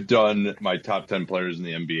 I've done my top 10 players in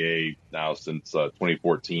the NBA now since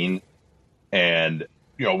 2014, and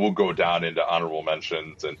we'll go down into honorable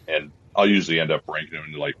mentions, and I'll usually end up ranking him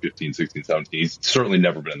into like 15, 16, 17. He's certainly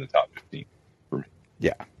never been in the top 15 for me.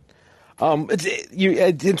 Yeah.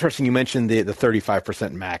 It's interesting you mentioned the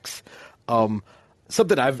 35% max.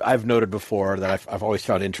 Something I've noted before that I've always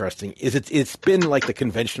found interesting is it's been like the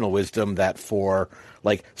conventional wisdom that for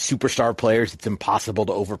like superstar players it's impossible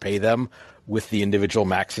to overpay them with the individual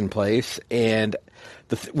max in place, and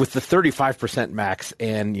with the 35% max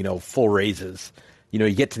and full raises, you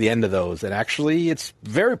get to the end of those, and actually it's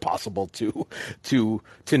very possible to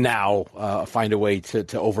now find a way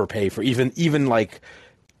to overpay for even like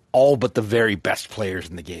all but the very best players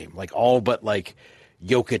in the game, like all but like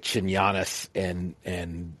Jokic and Giannis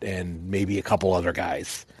and maybe a couple other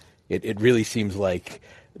guys. It really seems like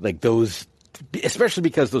those, especially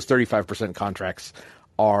because those 35% contracts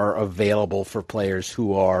are available for players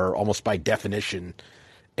who are almost by definition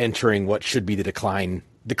entering what should be the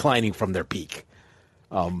declining from their peak.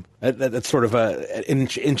 That's sort of an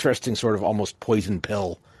interesting sort of almost poison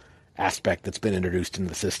pill aspect that's been introduced into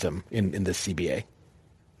the system in this CBA.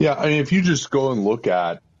 Yeah, I mean, if you just go and look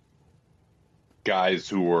at guys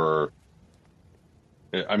who were,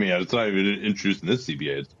 I mean, it's not even introduced in this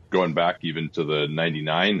CBA. It's going back even to the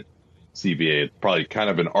 99 CBA. It's probably kind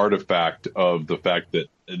of an artifact of the fact that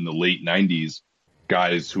in the late 90s,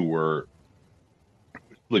 guys who were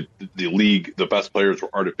like the league, the best players were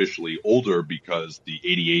artificially older because the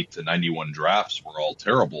 88 to 91 drafts were all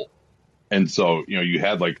terrible. And so, you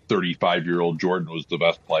had like 35-year-old Jordan was the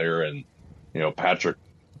best player, and,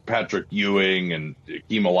 Patrick Ewing and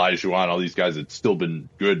Hakeem Olajuwon, all these guys had still been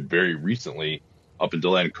good very recently up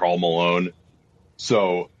until then, Karl Malone.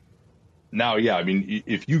 So now, yeah, I mean,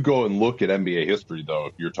 if you go and look at NBA history, though,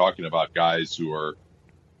 if you're talking about guys who are,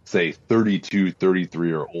 say, 32,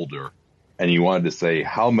 33 or older, and you wanted to say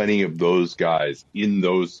how many of those guys in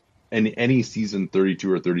any season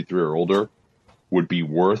 32 or 33 or older would be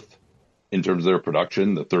worth in terms of their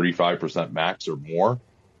production, the 35% max or more,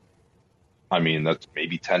 I mean, that's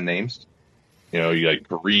maybe 10 names. You like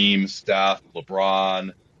Kareem, Steph,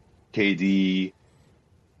 LeBron, KD.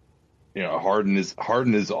 Harden is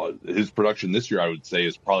his production this year, I would say,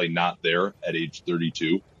 is probably not there at age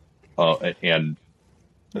 32. And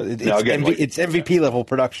it's MVP level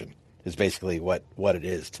production is basically what it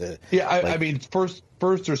is to. Yeah, I mean, first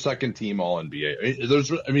or second team All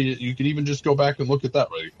NBA. I mean, you can even just go back and look at that.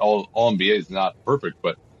 Right, All NBA is not perfect,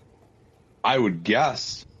 but I would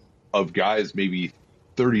guess of guys maybe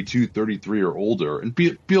 32, 33 or older, and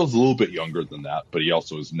Beal's a little bit younger than that, but he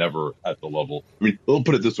also is never at the level. I mean, we'll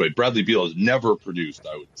put it this way: Bradley Beal has never produced,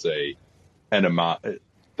 I would say, an amount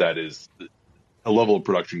that is a level of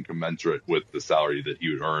production commensurate with the salary that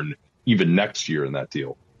he would earn even next year in that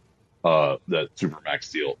deal, that Supermax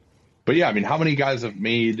deal. But yeah, I mean, how many guys have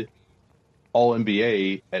made All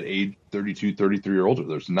NBA at age 32, 33 or older?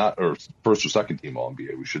 There's not, or first or second team All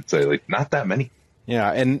NBA, we should say, like not that many.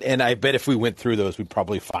 Yeah, and I bet if we went through those, we'd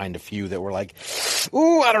probably find a few that were like,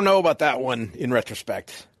 ooh, I don't know about that one in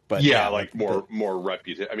retrospect. But yeah, like more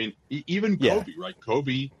reputation. I mean, even Kobe, right?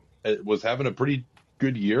 Kobe was having a pretty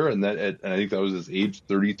good year, and I think that was his age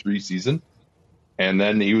 33 season, and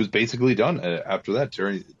then he was basically done after that,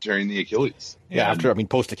 tearing the Achilles. Yeah,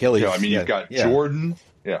 post Achilles. I mean, you've got Jordan,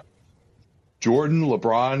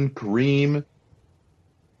 LeBron, Kareem,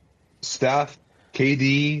 Steph,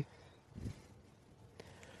 KD.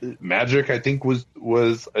 Magic, I think, was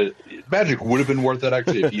Magic would have been worth it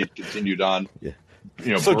actually if he had continued on. Yeah.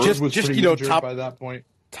 So Bird was pretty injured by that point.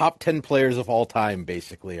 Top 10 players of all time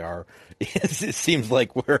basically are. It seems like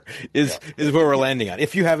is where we're landing on.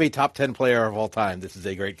 If you have a top 10 player of all time, this is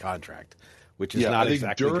a great contract, which is not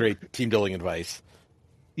exactly great team building advice.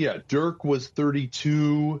 Yeah, Dirk was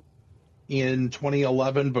 32. in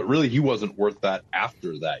 2011, but really he wasn't worth that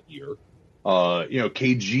after that year.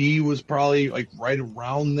 KG was probably like right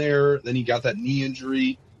around there. Then he got that knee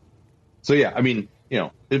injury. So yeah, I mean,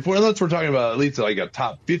 unless we're talking about at least like a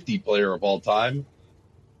top 50 player of all time,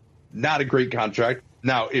 not a great contract.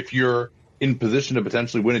 Now, if you're in position to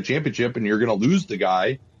potentially win a championship and you're going to lose the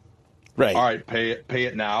guy, right? All right, pay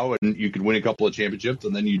it now, and you can win a couple of championships,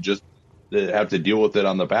 and then you just have to deal with it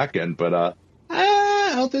on the back end. But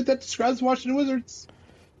I don't think that describes the Washington Wizards.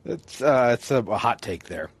 It's a hot take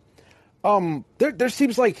there. There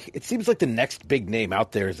seems like the next big name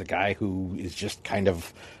out there is a guy who is just kind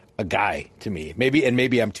of a guy to me.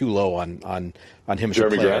 Maybe I'm too low on him as a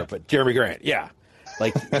player, Grant. but Jeremy Grant, yeah.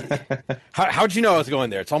 Like, how'd you know I was going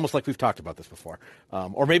there? It's almost like we've talked about this before,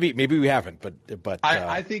 or maybe we haven't. But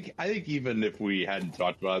I think even if we hadn't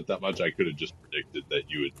talked about it that much, I could have just predicted that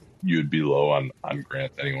you would be low on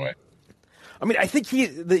Grant anyway. I mean, I think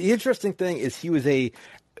the interesting thing is he was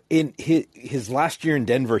in his last year in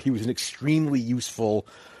Denver, he was an extremely useful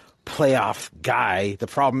playoff guy. The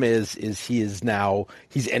problem is he's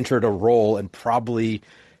entered a role, and probably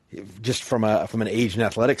just from an age and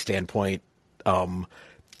athletic standpoint,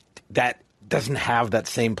 that doesn't have that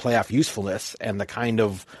same playoff usefulness and the kind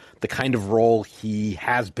of role he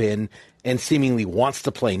has been and seemingly wants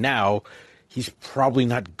to play now. He's probably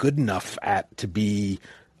not good enough to be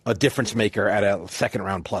a difference maker at a second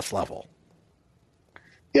round plus level.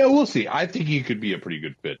 Yeah, we'll see. I think he could be a pretty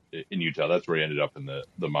good fit in Utah. That's where he ended up in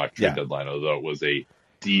the mock trade deadline, although it was a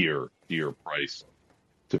dear price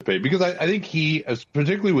to pay. Because I think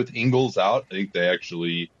particularly with Ingles out, I think they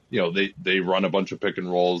actually, they run a bunch of pick and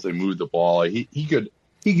rolls. They move the ball. He could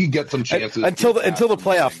get some chances. Until the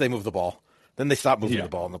playoffs, they move the ball. Then they stop moving the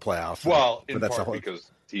ball in the playoffs. Well, in part because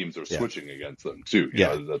teams are switching against them, too.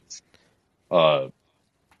 That's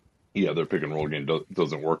their pick and roll game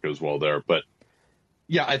doesn't work as well there. But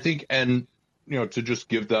yeah, I think, and to just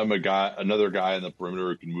give them another guy in the perimeter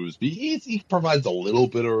who can move speed, he provides a little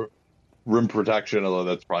bit of rim protection, although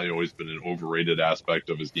that's probably always been an overrated aspect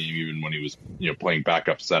of his game, even when he was playing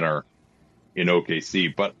backup center in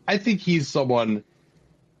OKC. But I think he's someone,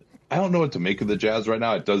 I don't know what to make of the Jazz right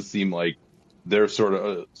now. It does seem like they're sort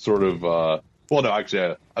of. Well, no,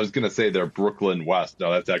 actually, I was going to say they're Brooklyn West.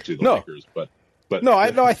 No, that's actually the Lakers. But no,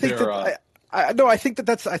 I think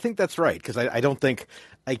that's right, because I don't think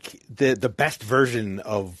like the best version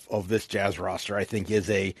of this Jazz roster, I think, is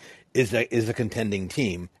a contending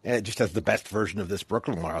team, and it just has the best version of this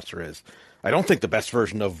Brooklyn roster is. I don't think the best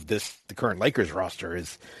version of the current Lakers roster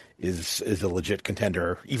is a legit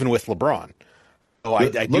contender, even with LeBron. So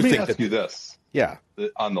let me ask you this. Yeah.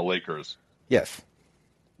 On the Lakers. Yes.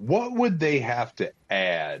 What would they have to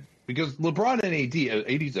add? Because LeBron and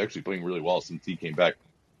AD's actually playing really well since he came back.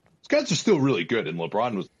 These guys are still really good, and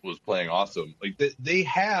LeBron was playing awesome. Like they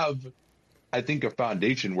have, I think, a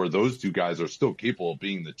foundation where those two guys are still capable of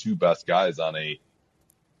being the two best guys on a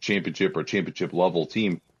championship or championship level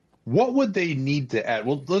team. What would they need to add?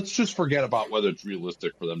 Well, let's just forget about whether it's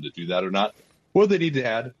realistic for them to do that or not. What do they need to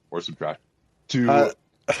add or subtract to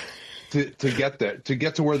get there, to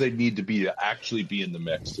get to where they need to be to actually be in the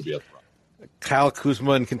mix to be up front? Kyle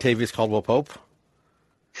Kuzma and Kentavious Caldwell-Pope.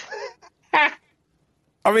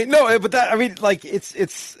 I mean, no, but that, I mean, like,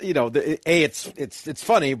 it's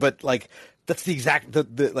funny, but like, that's the exact,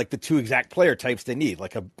 the two exact player types they need,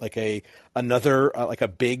 like a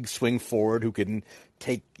big swing forward who can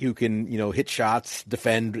hit shots,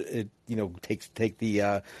 defend, take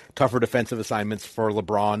the tougher defensive assignments for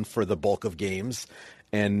LeBron for the bulk of games,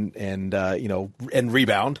 and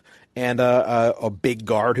rebound, and a big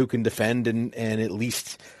guard who can defend and at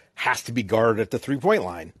least has to be guarded at the 3-point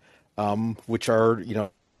line. Which are,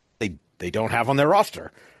 they don't have on their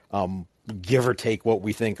roster, give or take what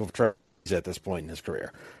we think of Trevor at this point in his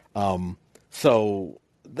career. So,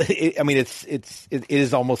 it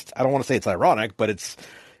is almost, I don't want to say it's ironic, but it's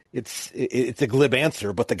a glib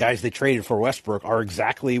answer. But the guys they traded for Westbrook are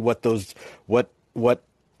exactly what AD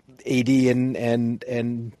and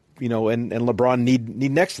LeBron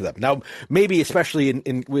need next to them. Now, maybe especially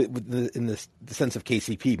in the sense of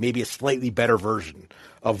KCP, maybe a slightly better version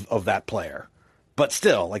of that player, but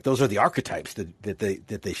still, like, those are the archetypes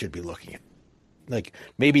that they should be looking at. Like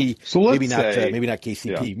maybe not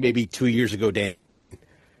KCP, maybe 2 years ago Dan,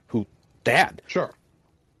 who they had. Sure.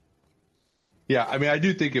 Yeah, I mean, I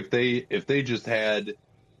do think if they just had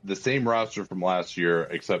the same roster from last year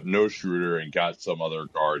except no Schroeder and got some other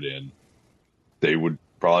guard in, they would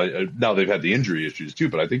probably, now they've had the injury issues too,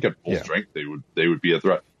 but I think at full strength they would be a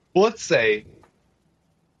threat. Well, let's say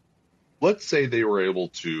they were able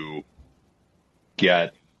to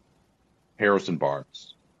get Harrison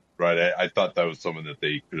Barnes, right? I thought that was someone that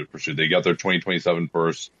they could have pursued. They got their 2027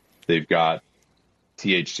 first. They've got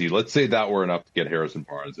THC. Let's say that were enough to get Harrison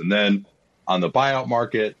Barnes. And then on the buyout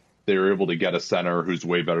market, they were able to get a center who's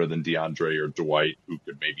way better than DeAndre or Dwight, who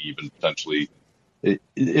could maybe even potentially,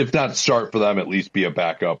 if not start for them, at least be a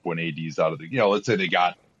backup when AD's out of the, let's say they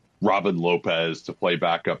got Robin Lopez to play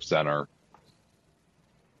backup center.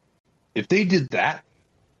 If they did that,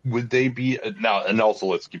 would they be now? And also,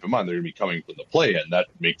 let's keep in mind they're going to be coming from the play-in. That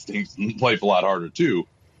makes things in life a lot harder too.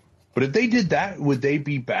 But if they did that, would they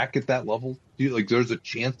be back at that level? Do you, there's a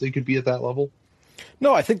chance they could be at that level?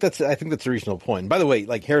 No, I think that's a reasonable point. By the way,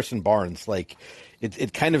 like Harrison Barnes, like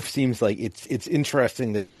it kind of seems like it's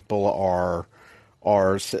interesting that people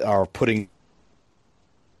are putting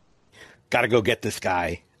got to go get this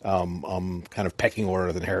guy kind of pecking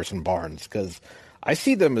order than Harrison Barnes, because I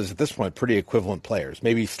see them as, at this point, pretty equivalent players,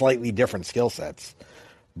 maybe slightly different skill sets.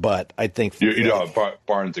 But I think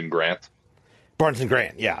Barnes and Grant. Barnes and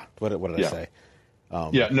Grant, yeah. What did I say?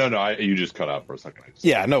 You just cut out for a second.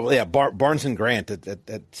 Barnes and Grant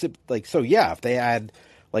if they add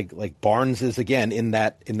like Barnes is again in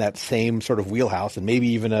that same sort of wheelhouse, and maybe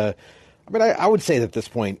even I would say that at this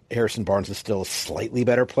point Harrison Barnes is still a slightly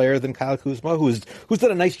better player than Kyle Kuzma, who's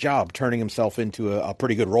done a nice job turning himself into a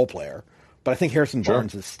pretty good role player. But I think Harrison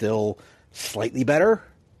Barnes is still slightly better.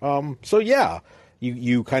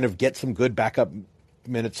 You kind of get some good backup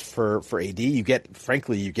minutes for AD. You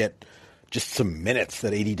get just some minutes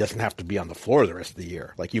that AD doesn't have to be on the floor the rest of the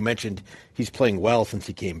year. Like you mentioned, he's playing well since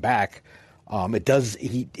he came back.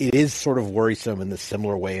 It is sort of worrisome in the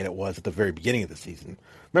similar way it was at the very beginning of the season.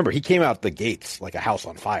 Remember, he came out the gates like a house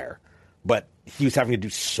on fire, but he was having to do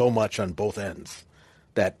so much on both ends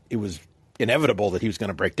that it was inevitable that he was going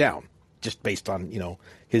to break down, just based on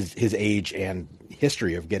his age and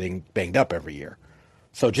history of getting banged up every year.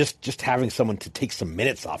 So just having someone to take some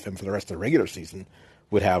minutes off him for the rest of the regular season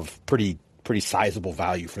would have pretty sizable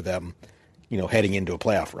value for them, heading into a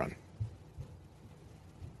playoff run.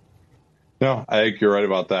 No, I think you're right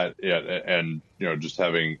about that. Yeah, and just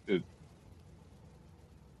having,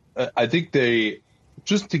 I think they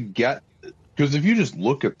just to get, because if you just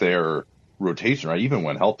look at their rotation, right, even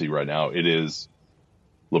when healthy right now, it is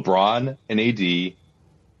LeBron and AD.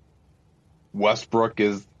 Westbrook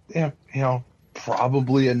is,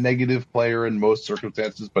 probably a negative player in most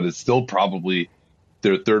circumstances, but it's still probably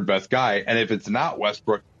their third best guy. And if it's not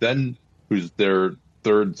Westbrook, then who's their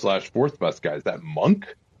third/fourth best guy? Is that Monk?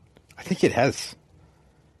 I think it has.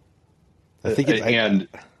 And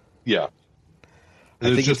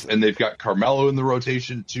they've got Carmelo in the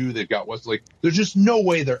rotation too. They've got Westlake. There's just no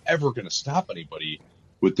way they're ever going to stop anybody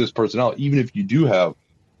with this personnel, even if you do have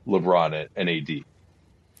LeBron and AD.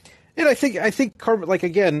 And I think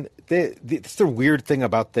again, it's the weird thing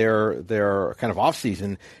about their kind of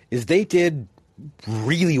offseason is they did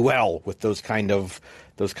really well with those kind of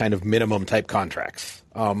minimum type contracts.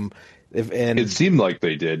 It seemed like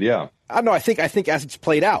they did, yeah. I know. I think as it's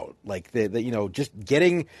played out, like just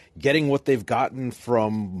getting what they've gotten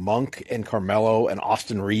from Monk and Carmelo and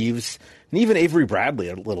Austin Reeves and even Avery Bradley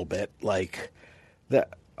a little bit, like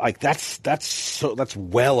that. Like that's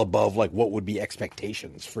well above like what would be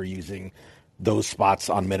expectations for using those spots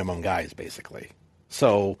on minimum guys, basically.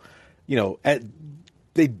 So,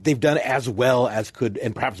 they've done as well as could,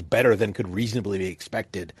 and perhaps better than could reasonably be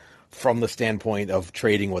expected from the standpoint of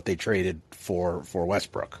trading what they traded for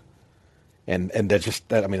Westbrook. And I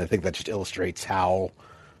think that just illustrates how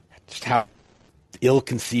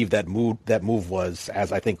ill-conceived that move was,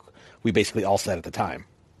 as I think we basically all said at the time.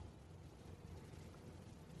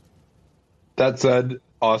 That said,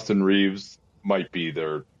 Austin Reeves might be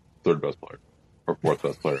their third best player or fourth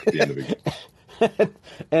best player at the end of the game.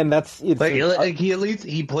 And that's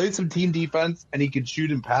he played some team defense and he could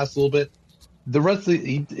shoot and pass a little bit. The rest of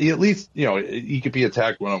he at least he could be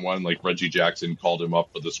attacked one-on-one, like Reggie Jackson called him up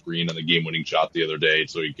for the screen on the game-winning shot the other day,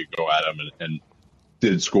 so he could go at him and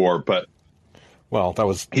did score. But that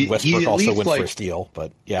was Westbrook also went for a steal,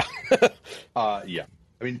 but yeah, yeah.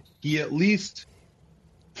 I mean, he at least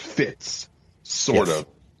fits. Sort of.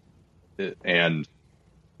 And,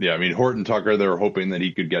 yeah, I mean, Horton Tucker, they were hoping that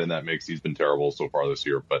he could get in that mix. He's been terrible so far this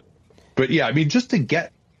year. But yeah, I mean, just to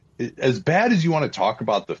get, as bad as you want to talk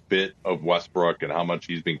about the fit of Westbrook and how much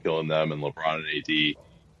he's been killing them and LeBron and AD,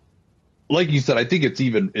 like you said, I think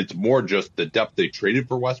it's more just the depth they traded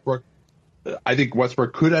for Westbrook. I think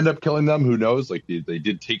Westbrook could end up killing them. Who knows? Like, they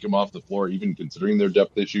did take him off the floor, even considering their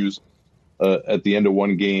depth issues at the end of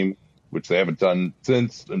one game, which they haven't done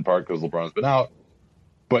since, in part because LeBron's been out.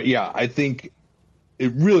 But yeah, I think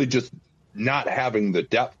it really just not having the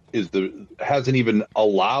depth hasn't even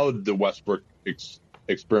allowed the Westbrook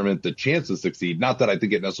experiment the chance to succeed. Not that I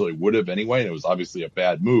think it necessarily would have anyway, and it was obviously a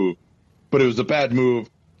bad move, but it was a bad move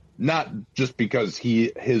not just because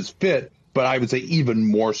his fit, but I would say even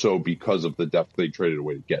more so because of the depth they traded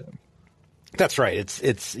away to get him. That's right.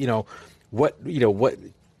 It's what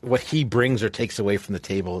he brings or takes away from the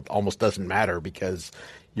table almost doesn't matter because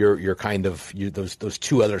you're kind of those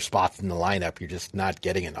two other spots in the lineup you're just not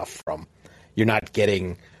getting enough from. You're not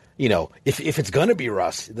getting, if it's going to be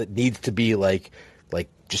Russ, that needs to be like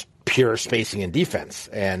just pure spacing and defense,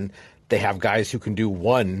 and they have guys who can do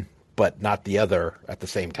one but not the other at the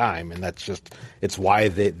same time, and it's why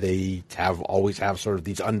they always have sort of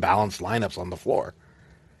these unbalanced lineups on the floor.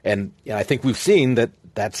 And I think we've seen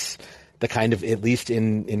that's the kind of, at least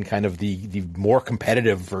in kind of the more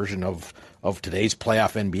competitive version of today's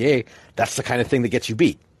playoff NBA, that's the kind of thing that gets you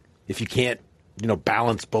beat. If you can't,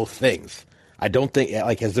 balance both things. I don't think,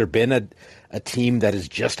 has there been a team that is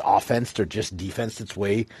just offense or just defense its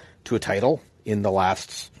way to a title in the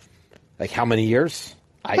last, how many years?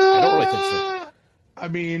 I don't really think so. I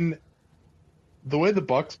mean, the way the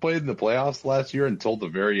Bucks played in the playoffs last year until the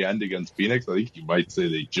very end against Phoenix, I think you might say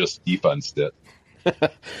they just defensed it.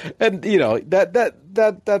 And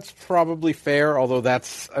that's probably fair. Although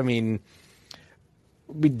was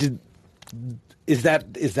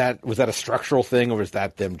that a structural thing, or was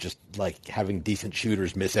that them just having decent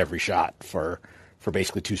shooters miss every shot for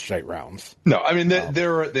basically two straight rounds? No, I mean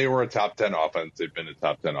they were a top 10 offense. They've been a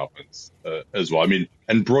top 10 offense as well. I mean,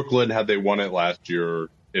 and Brooklyn, had they won it last year,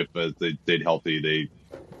 if they stayed healthy,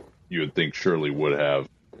 you would think surely would have.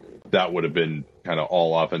 That would have been kind of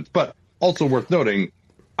all offense. But also worth noting,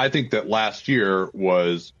 I think that last year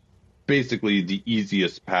was basically the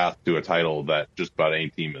easiest path to a title that just about any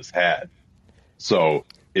team has had. So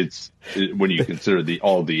when you consider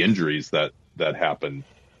all the injuries that happened.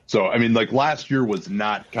 So, I mean, last year was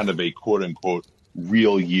not kind of a quote unquote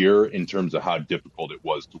real year in terms of how difficult it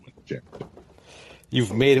was to win the championship.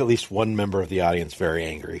 You've made at least one member of the audience very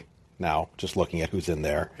angry now, just looking at who's in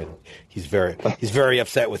there, and he's very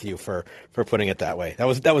upset with you for putting it that way.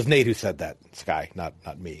 That was Nate who said that, Sky,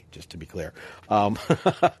 not me, just to be clear. No,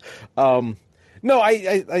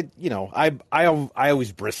 I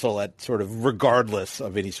always bristle at sort of, regardless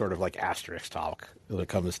of any sort of asterisk talk when it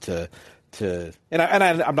comes to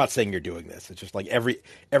I'm not saying you're doing this. It's just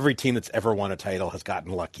every team that's ever won a title has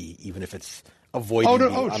gotten lucky, even if it's avoiding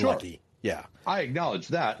being unlucky. Sure. Yeah, I acknowledge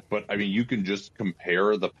that, but I mean, you can just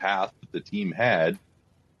compare the path that the team had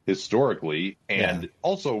historically, and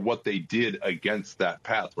also what they did against that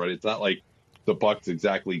path. Right? It's not like the Bucks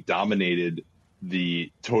exactly dominated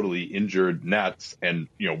the totally injured Nets, and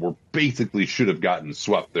were basically should have gotten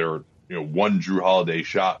swept. There, one Drew Holiday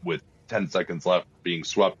shot with 10 seconds left being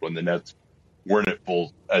swept when the Nets weren't at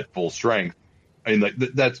full strength. I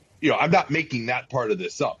mean, that's I'm not making that part of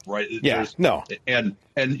this up, right? No. And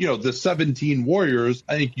the 17 Warriors,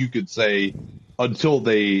 I think you could say, until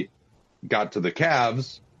they got to the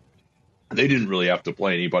Cavs, they didn't really have to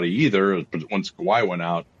play anybody either. But once Kawhi went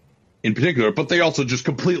out, in particular, but they also just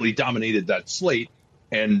completely dominated that slate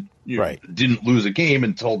and didn't lose a game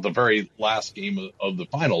until the very last game of the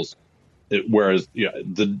finals. Whereas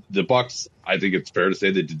the Bucks, I think it's fair to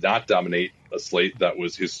say they did not dominate a slate that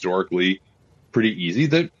was historically pretty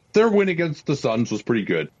easy. Their win against the Suns was pretty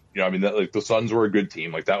good. The Suns were a good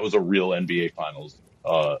team. That was a real NBA Finals.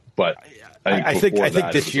 But I think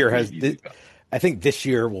this year I think this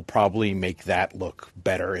year will probably make that look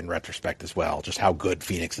better in retrospect as well. Just how good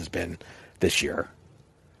Phoenix has been this year.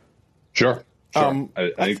 Sure. I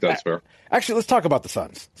think that's fair. Actually, let's talk about the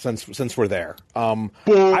Suns since we're there.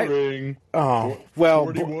 Boring.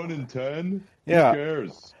 41-10. Yeah. Who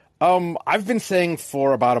cares? I've been saying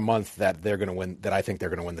for about a month that they're going to win. That I think they're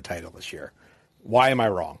going to win the title this year. Why am I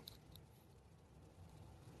wrong?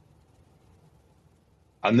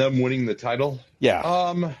 On them winning the title? Yeah.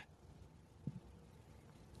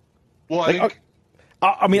 Well, I think.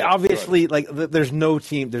 I mean, obviously, there's no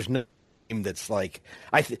team that's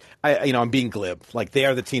I'm being glib. They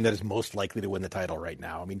are the team that is most likely to win the title right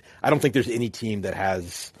now. I mean, I don't think there's any team that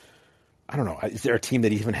has, I don't know, is there a team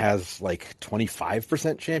that even has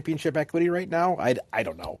 25% championship equity right now? I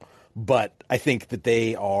don't know. But I think that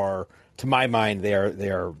they are, to my mind, they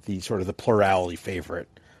are the sort of the plurality favorite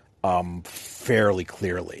fairly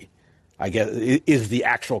clearly. I guess is the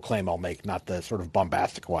actual claim I'll make, not the sort of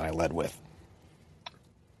bombastic one I led with.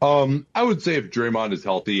 I would say if Draymond is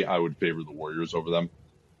healthy, I would favor the Warriors over them,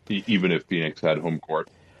 even if Phoenix had home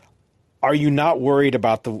court. Are you not worried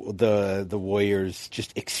about the Warriors'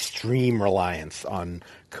 just extreme reliance on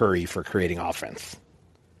Curry for creating offense?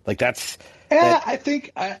 I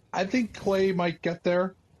think Clay might get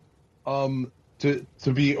there.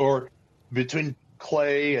 to be, or between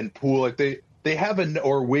Clay and Poole, like they have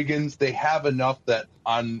or Wiggins, they have enough that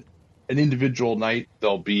on an individual night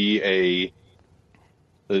there'll be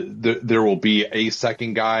there will be a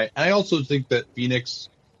second guy. And I also think that Phoenix,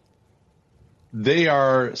 they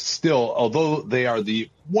are still, although they are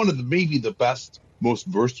one of the maybe the best, most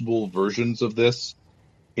versatile versions of this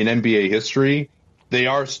in NBA history, they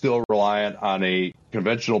are still reliant on a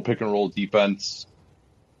conventional pick and roll defense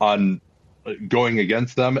on going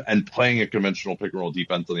against them and playing a conventional pick and roll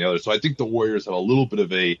defense on the other. So I think the Warriors have a little bit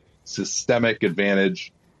of a systemic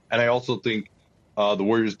advantage. And I also think the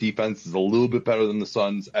Warriors defense is a little bit better than the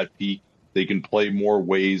Suns at peak. They can play more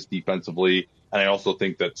ways defensively. And I also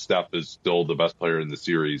think that Steph is still the best player in the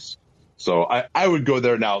series. So I would go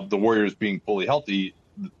there. Now, the Warriors being fully healthy,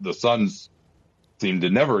 the Suns seem to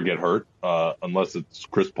never get hurt unless it's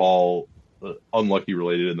Chris Paul unlucky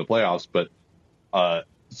related in the playoffs. But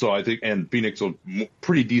so I think, and Phoenix a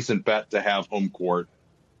pretty decent bet to have home court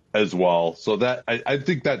as well. So that I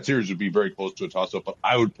think that series would be very close to a toss-up, but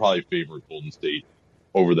I would probably favor Golden State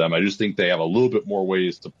over them. I just think they have a little bit more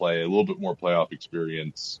ways to play, a little bit more playoff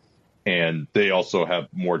experience, and they also have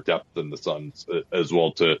more depth than the Suns as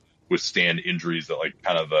well to withstand injuries that like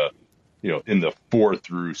kind of the, in the 4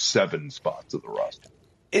 through 7 spots of the roster.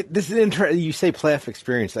 This is you say playoff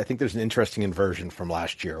experience. I think there's an interesting inversion from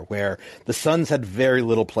last year where the Suns had very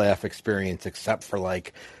little playoff experience except for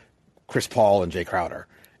like Chris Paul and Jay Crowder.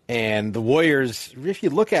 And the Warriors, if you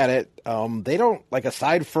look at it, they don't, like,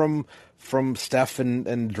 aside from Steph and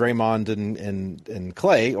Draymond and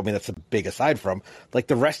Clay, I mean, that's a big aside from, like,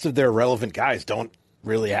 the rest of their relevant guys don't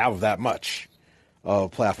really have that much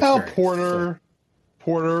of playoff experience.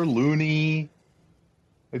 Porter, Looney,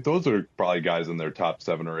 like, those are probably guys in their top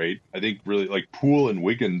 7 or 8. I think really, like, Poole and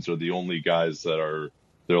Wiggins are the only guys that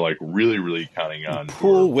they're, like, really, really counting on.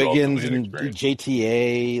 Poole, Wiggins, and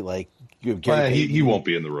JTA, like, he won't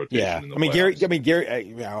be in the rotation. Yeah, in the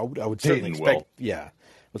Gary. I would certainly expect. Will. Yeah,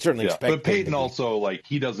 would certainly expect. But Peyton also, like,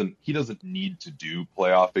 he doesn't need to do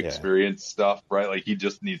playoff experience stuff, right? Like, he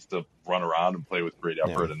just needs to run around and play with great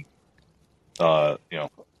effort, and so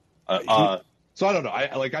I don't know.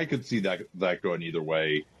 I could see that going either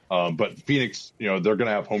way. But Phoenix, they're going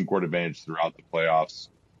to have home court advantage throughout the playoffs,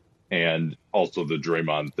 and also the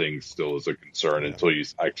Draymond thing still is a concern until you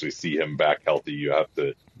actually see him back healthy. You have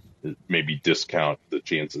to maybe discount the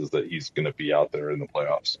chances that he's going to be out there in the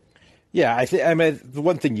playoffs. Yeah, I mean, the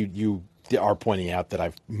one thing you are pointing out that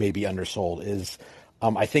I've maybe undersold is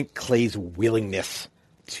I think Clay's willingness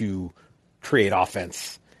to create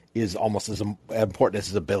offense is almost as important as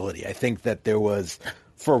his ability. I think that there was,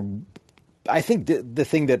 the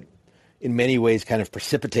thing that in many ways kind of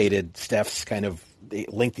precipitated Steph's kind of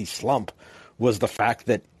lengthy slump was the fact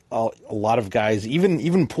that a lot of guys,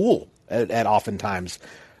 even Poole at oftentimes,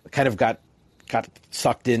 kind of got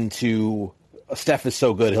sucked into Steph is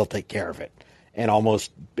so good he'll take care of it, and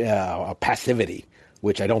almost a passivity,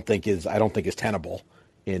 which I don't think is tenable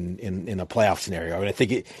in a playoff scenario. I mean, I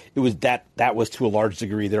think it was that was to a large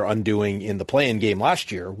degree their undoing in the play-in game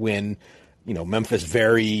last year when Memphis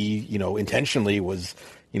very intentionally was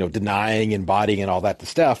denying and bodying and all that to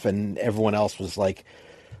Steph, and everyone else was like,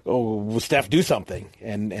 oh, will Steph do something?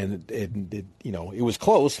 And it was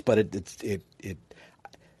close, but it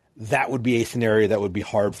that would be a scenario that would be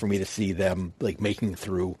hard for me to see them like making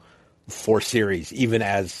through 4 series, even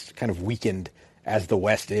as kind of weakened as the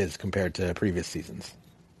West is compared to previous seasons.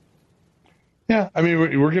 Yeah, I mean,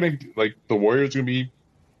 we're going to, like, the Warriors are going to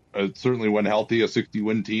be certainly when healthy a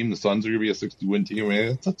 60-win team. The Suns are going to be a 60-win team. I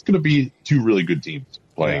mean, that's going to be 2 really good teams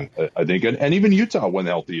playing, I think. And even Utah, when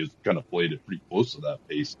healthy, has kind of played it pretty close to that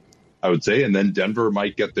pace, I would say. And then Denver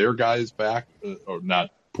might get their guys back, or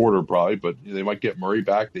not Porter probably, but they might get Murray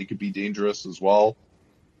back. They could be dangerous as well.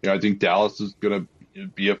 I think Dallas is going to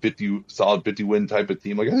be a solid 50-win type of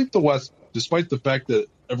team. Like, I think the West, despite the fact that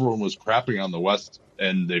everyone was crapping on the West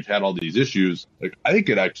and they've had all these issues, like, I think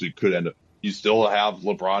it actually could end up. You still have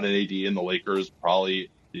LeBron and AD in the Lakers, probably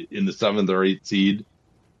in the 7th or 8th seed.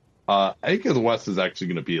 I think the West is actually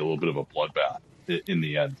going to be a little bit of a bloodbath in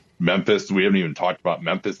the end. Memphis, we haven't even talked about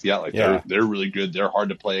Memphis yet. Like, they're really good. They're hard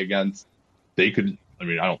to play against. They could, I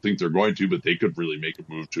mean, I don't think they're going to, but they could really make a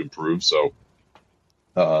move to improve. So,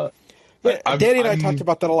 Danny and I talked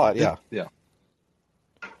about that a lot. Yeah.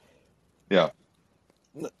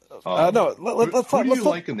 No, let's who do you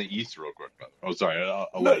like in the East, real quick? Oh, sorry, I'll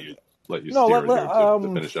let you steer to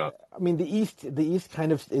finish up. I mean, the East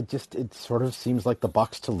kind of it sort of seems like the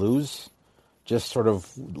Bucks to lose, just sort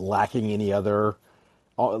of lacking any other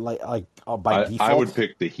by default. I would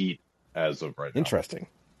pick the Heat as of right now. Interesting.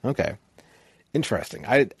 Okay. Interesting.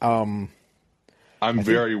 I'm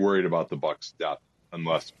very worried about the Bucks' depth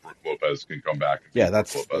unless Brook Lopez can come back. And Yeah,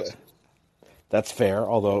 Brook Lopez. That's fair.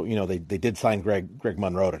 Although they did sign Greg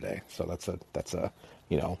Monroe today, so that's a that's a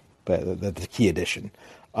key addition.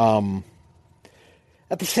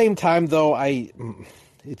 At the same time, though,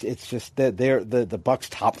 it's just that the Bucks'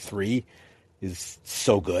 top three is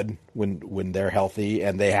so good when they're healthy,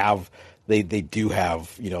 and they do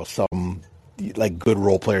have some like good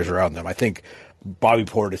role players around them. I think Bobby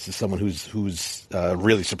Portis is someone who's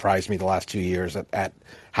really surprised me the last 2 years at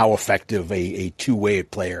how effective a two-way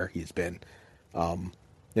player he's been.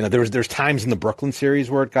 There's times in the Brooklyn series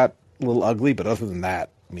where it got a little ugly, but other than that,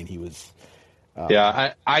 I mean, he was.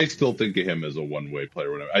 I still think of him as a one-way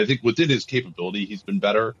player. Whatever. I think within his capability, he's been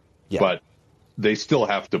better, but they still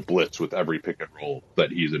have to blitz with every pick and roll that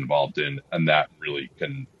he's involved in, and that really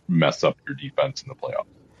can mess up your defense in the playoffs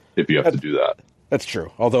if you have to do that. That's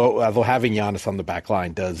true. Although having Giannis on the back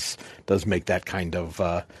line does make that kind of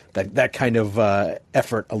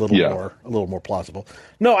effort a little more plausible.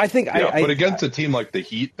 No, I think but against a team like the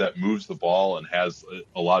Heat that moves the ball and has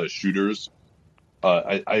a lot of shooters,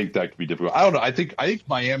 I think that could be difficult. I don't know. I think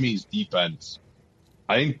Miami's defense.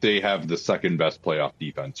 I think they have the second best playoff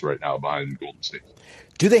defense right now behind Golden State.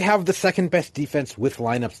 Do they have the second best defense with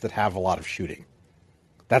lineups that have a lot of shooting?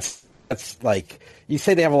 That's like, you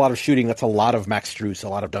say they have a lot of shooting. That's a lot of Max Strus, a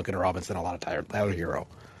lot of Duncan Robinson, a lot of Tyler Hero.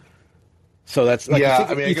 So that's like,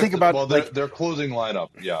 their closing lineup,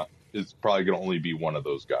 is probably going to only be one of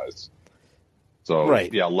those guys. So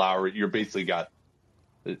Lowry, you're basically got,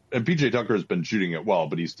 and PJ Tucker has been shooting it well,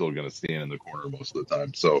 but he's still going to stand in the corner most of the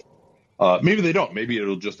time. So maybe they don't. Maybe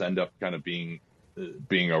it'll just end up kind of being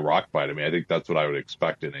a rock fight. I mean, I think that's what I would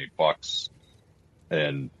expect in a Bucks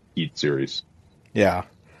and Heat series. Yeah.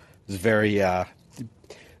 It's very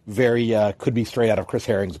could be straight out of Chris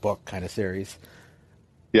Herring's book kind of series.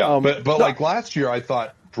 Yeah, but like last year, I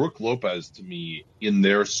thought Brook Lopez, to me, in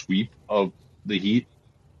their sweep of the Heat,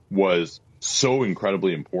 was so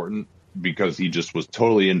incredibly important because he just was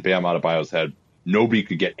totally in Bam Adebayo's head. Nobody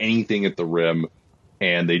could get anything at the rim,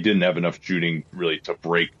 and they didn't have enough shooting really to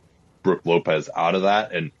break Brook Lopez out of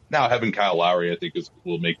that. And now having Kyle Lowry, I think,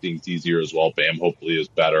 will make things easier as well. Bam hopefully is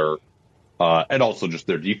better. And also just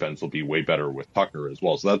their defense will be way better with Tucker as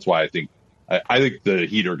well. So that's why I think the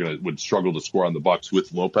Heat would struggle to score on the Bucks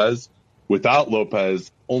with Lopez. Without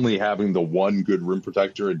Lopez only having the one good rim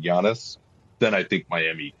protector in Giannis, then I think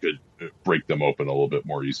Miami could break them open a little bit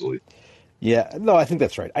more easily. Yeah, no, I think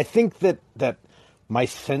that's right. I think that my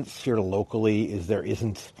sense here locally is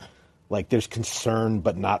there's concern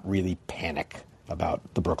but not really panic about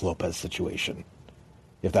the Brook Lopez situation,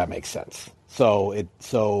 if that makes sense.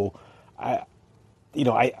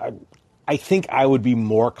 I think I would be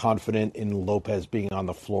more confident in Lopez being on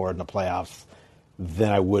the floor in the playoffs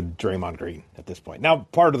than I would Draymond Green at this point. Now,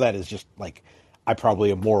 part of that is just like I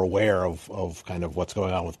probably am more aware of kind of what's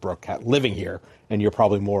going on with Brook living here, and you're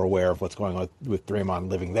probably more aware of what's going on with Draymond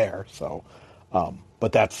living there. So,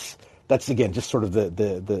 but that's again just sort of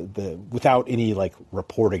the without any like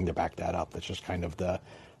reporting to back that up. That's just kind of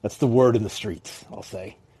that's the word in the streets, I'll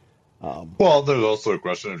say. Well, there's also a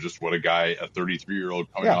question of just what a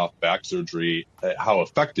 33-year-old coming off back surgery, how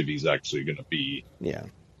effective he's actually going to be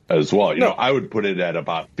as well. I would put it at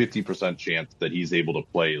about 50% chance that he's able to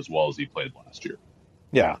play as well as he played last year.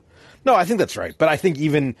 Yeah. No, I think that's right. But I think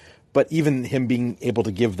even him being able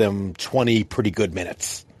to give them 20 pretty good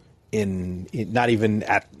minutes in not even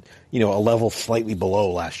at, a level slightly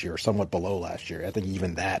below last year or somewhat below last year, I think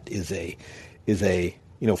even that is a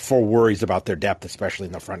for worries about their depth, especially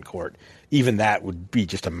in the front court, even that would be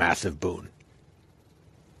just a massive boon.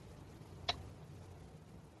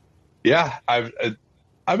 Yeah, I'm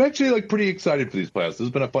actually pretty excited for these playoffs. This has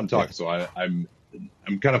been a fun talk, so I'm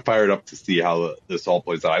kind of fired up to see how this all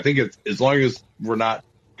plays out. I think it's, as long as we're not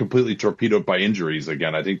completely torpedoed by injuries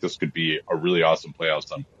again, I think this could be a really awesome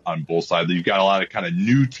playoffs on both sides. You've got a lot of kind of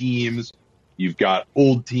new teams, you've got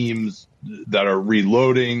old teams that are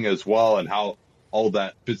reloading as well, and how all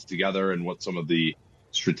that fits together and what some of the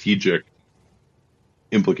strategic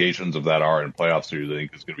implications of that are in playoff series, I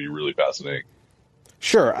think is going to be really fascinating.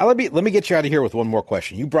 Sure. Let me get you out of here with one more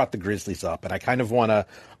question. You brought the Grizzlies up, and I kind of want to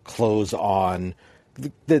close on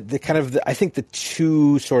the kind of I think the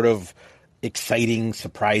two sort of exciting,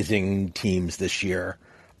 surprising teams this year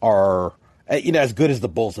are as good as the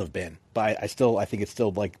Bulls have been, but I think it's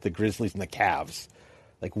still like the Grizzlies and the Cavs.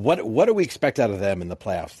 Like what do we expect out of them in the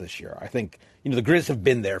playoffs this year? I think the Grizz have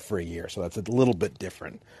been there for a year, so that's a little bit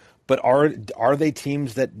different. But are they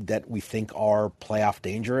teams that we think are playoff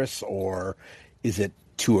dangerous, or is it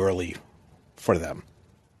too early for them?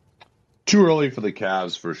 Too early for the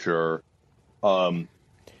Cavs for sure. Um,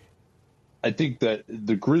 I think that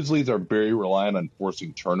the Grizzlies are very reliant on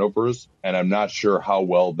forcing turnovers, and I'm not sure how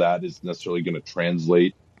well that is necessarily going to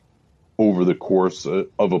translate over the course of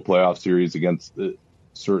a playoff series against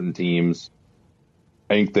certain teams.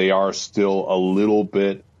 I think they are still a little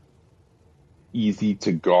bit easy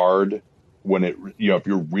to guard when if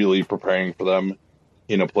you're really preparing for them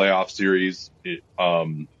in a playoff series,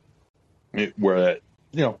 where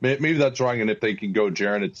maybe that's wrong. And if they can go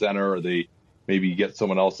Jaren at center, or they maybe get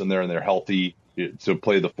someone else in there and they're healthy to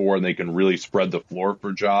play the four, and they can really spread the floor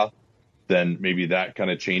for Ja, then maybe that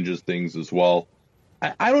kind of changes things as well.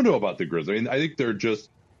 I don't know about the Grizzlies. I mean, I think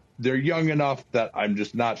they're young enough that I'm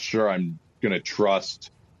just not sure I'm going to trust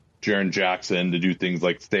Jaren Jackson to do things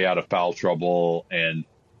like stay out of foul trouble and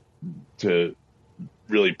to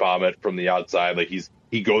really bomb it from the outside. Like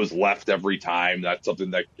he goes left every time. That's something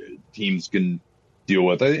that teams can deal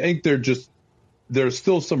with. I think there's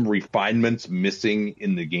still some refinements missing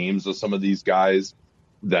in the games of some of these guys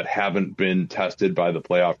that haven't been tested by the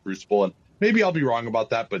playoff crucible. And maybe I'll be wrong about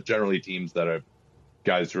that, but generally teams that have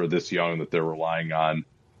guys who are this young that they're relying on,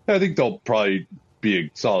 I think they'll probably be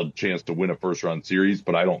a solid chance to win a first round series,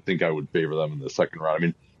 but I don't think I would favor them in the second round. I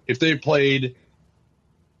mean, if they played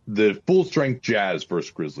the full strength Jazz versus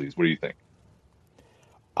Grizzlies, what do you think?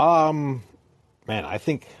 Man, I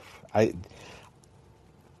think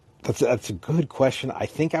that's a good question. I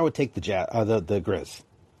think I would take the Jazz, the Grizz.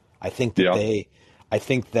 I think that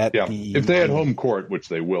if they had home court, which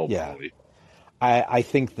they will probably. I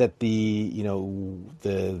think that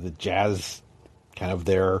the Jazz kind of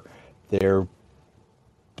their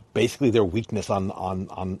basically their weakness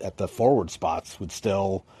on at the forward spots would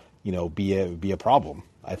still be a problem.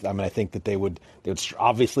 I mean, I think that they would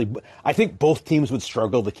obviously. I think both teams would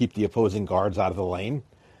struggle to keep the opposing guards out of the lane.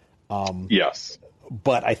 Yes,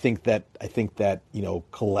 but I think that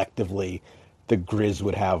collectively the Grizz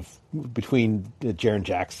would have between Jaren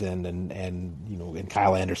Jackson and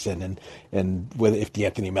Kyle Anderson and if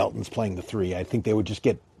DeAnthony Melton's playing the three, I think they would just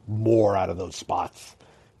get more out of those spots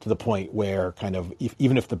to the point where kind of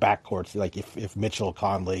even if the backcourts, like if Mitchell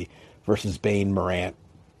Conley versus Bane Morant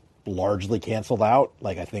largely canceled out,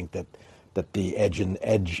 like I think that the edge in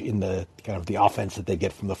the kind of the offense that they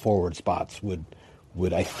get from the forward spots would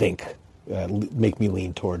I think make me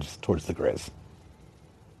lean towards the Grizz.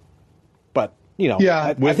 But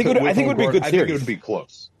I think it would be a good series. I think it would be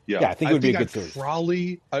close. Yeah, I think it would be a good series.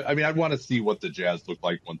 I'd want to see what the Jazz look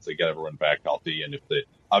like once they get everyone back healthy, and if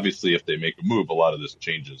they make a move, a lot of this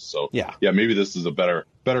changes. So maybe this is a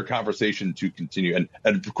better conversation to continue.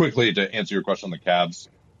 And quickly to answer your question on the Cavs,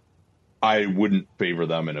 I wouldn't favor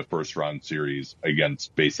them in a first round series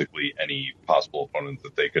against basically any possible opponent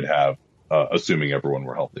that they could have, assuming everyone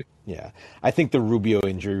were healthy. Yeah, I think the Rubio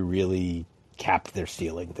injury really capped their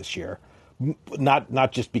ceiling this year.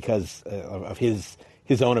 Not just because of his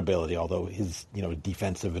own ability, although his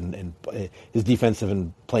defensive and his defensive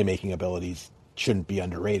and playmaking abilities shouldn't be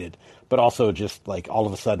underrated, but also just like all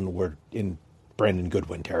of a sudden we're in Brandon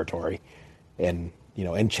Goodwin territory, and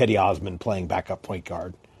Chetty Osman playing backup point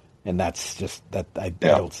guard, and that's just that I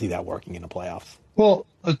don't see that working in the playoffs. Well,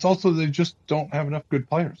 it's also they just don't have enough good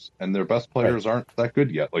players, and their best players aren't that good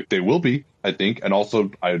yet. Like they will be, I think, and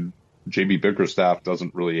also JB Bickerstaff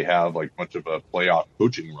doesn't really have like much of a playoff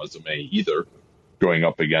coaching resume either, going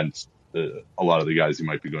up against a lot of the guys he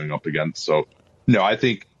might be going up against. So, no, I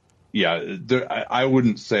think, I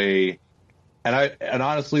wouldn't say, and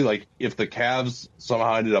honestly, like if the Cavs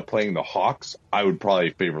somehow ended up playing the Hawks, I would probably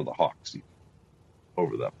favor the Hawks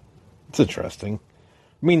over them. It's interesting.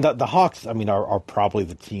 I mean, the Hawks, I mean, are probably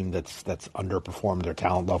the team that's underperformed their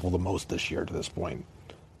talent level the most this year to this point.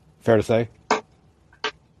 Fair to say?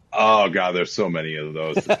 Oh God, there's so many of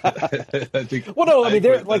those. I think. Well, no, I mean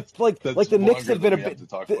they're like the Knicks have been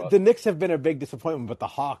the Knicks have been a big disappointment, but the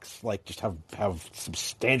Hawks just have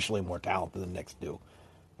substantially more talent than the Knicks do,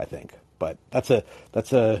 I think. But that's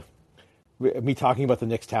a me talking about the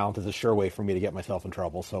Knicks' talent is a sure way for me to get myself in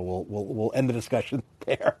trouble. So we'll end the discussion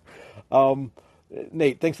there.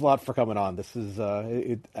 Nate, thanks a lot for coming on. This is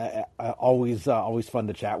always fun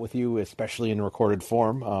to chat with you, especially in recorded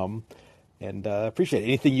form. And appreciate it.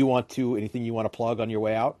 Anything you want to plug on your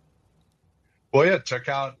way out? Well, yeah, check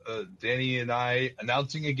out Danny and I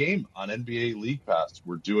announcing a game on NBA League Pass.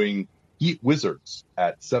 We're doing Heat Wizards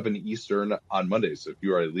at 7 Eastern on Monday. So if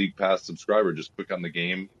you are a League Pass subscriber, just click on the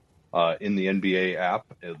game in the NBA app.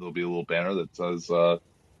 There'll be a little banner that says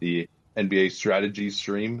the NBA strategy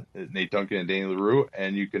stream, Nate Duncan and Danny LaRue,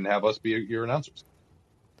 and you can have us be your announcers.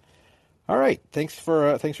 All right. Thanks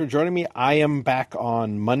for joining me. I am back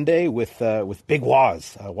on Monday with Big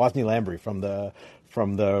Wozni Lambrey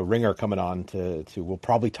from the Ringer coming on to we'll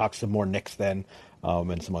probably talk some more Knicks then,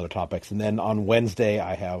 and some other topics. And then on Wednesday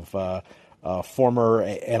I have former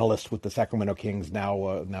analyst with the Sacramento Kings, now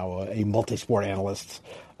a multi-sport analyst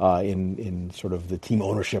in sort of the team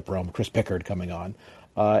ownership realm, Chris Pickard, coming on.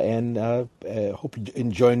 And hope you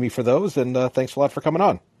join me for those. And thanks a lot for coming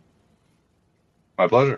on. My pleasure.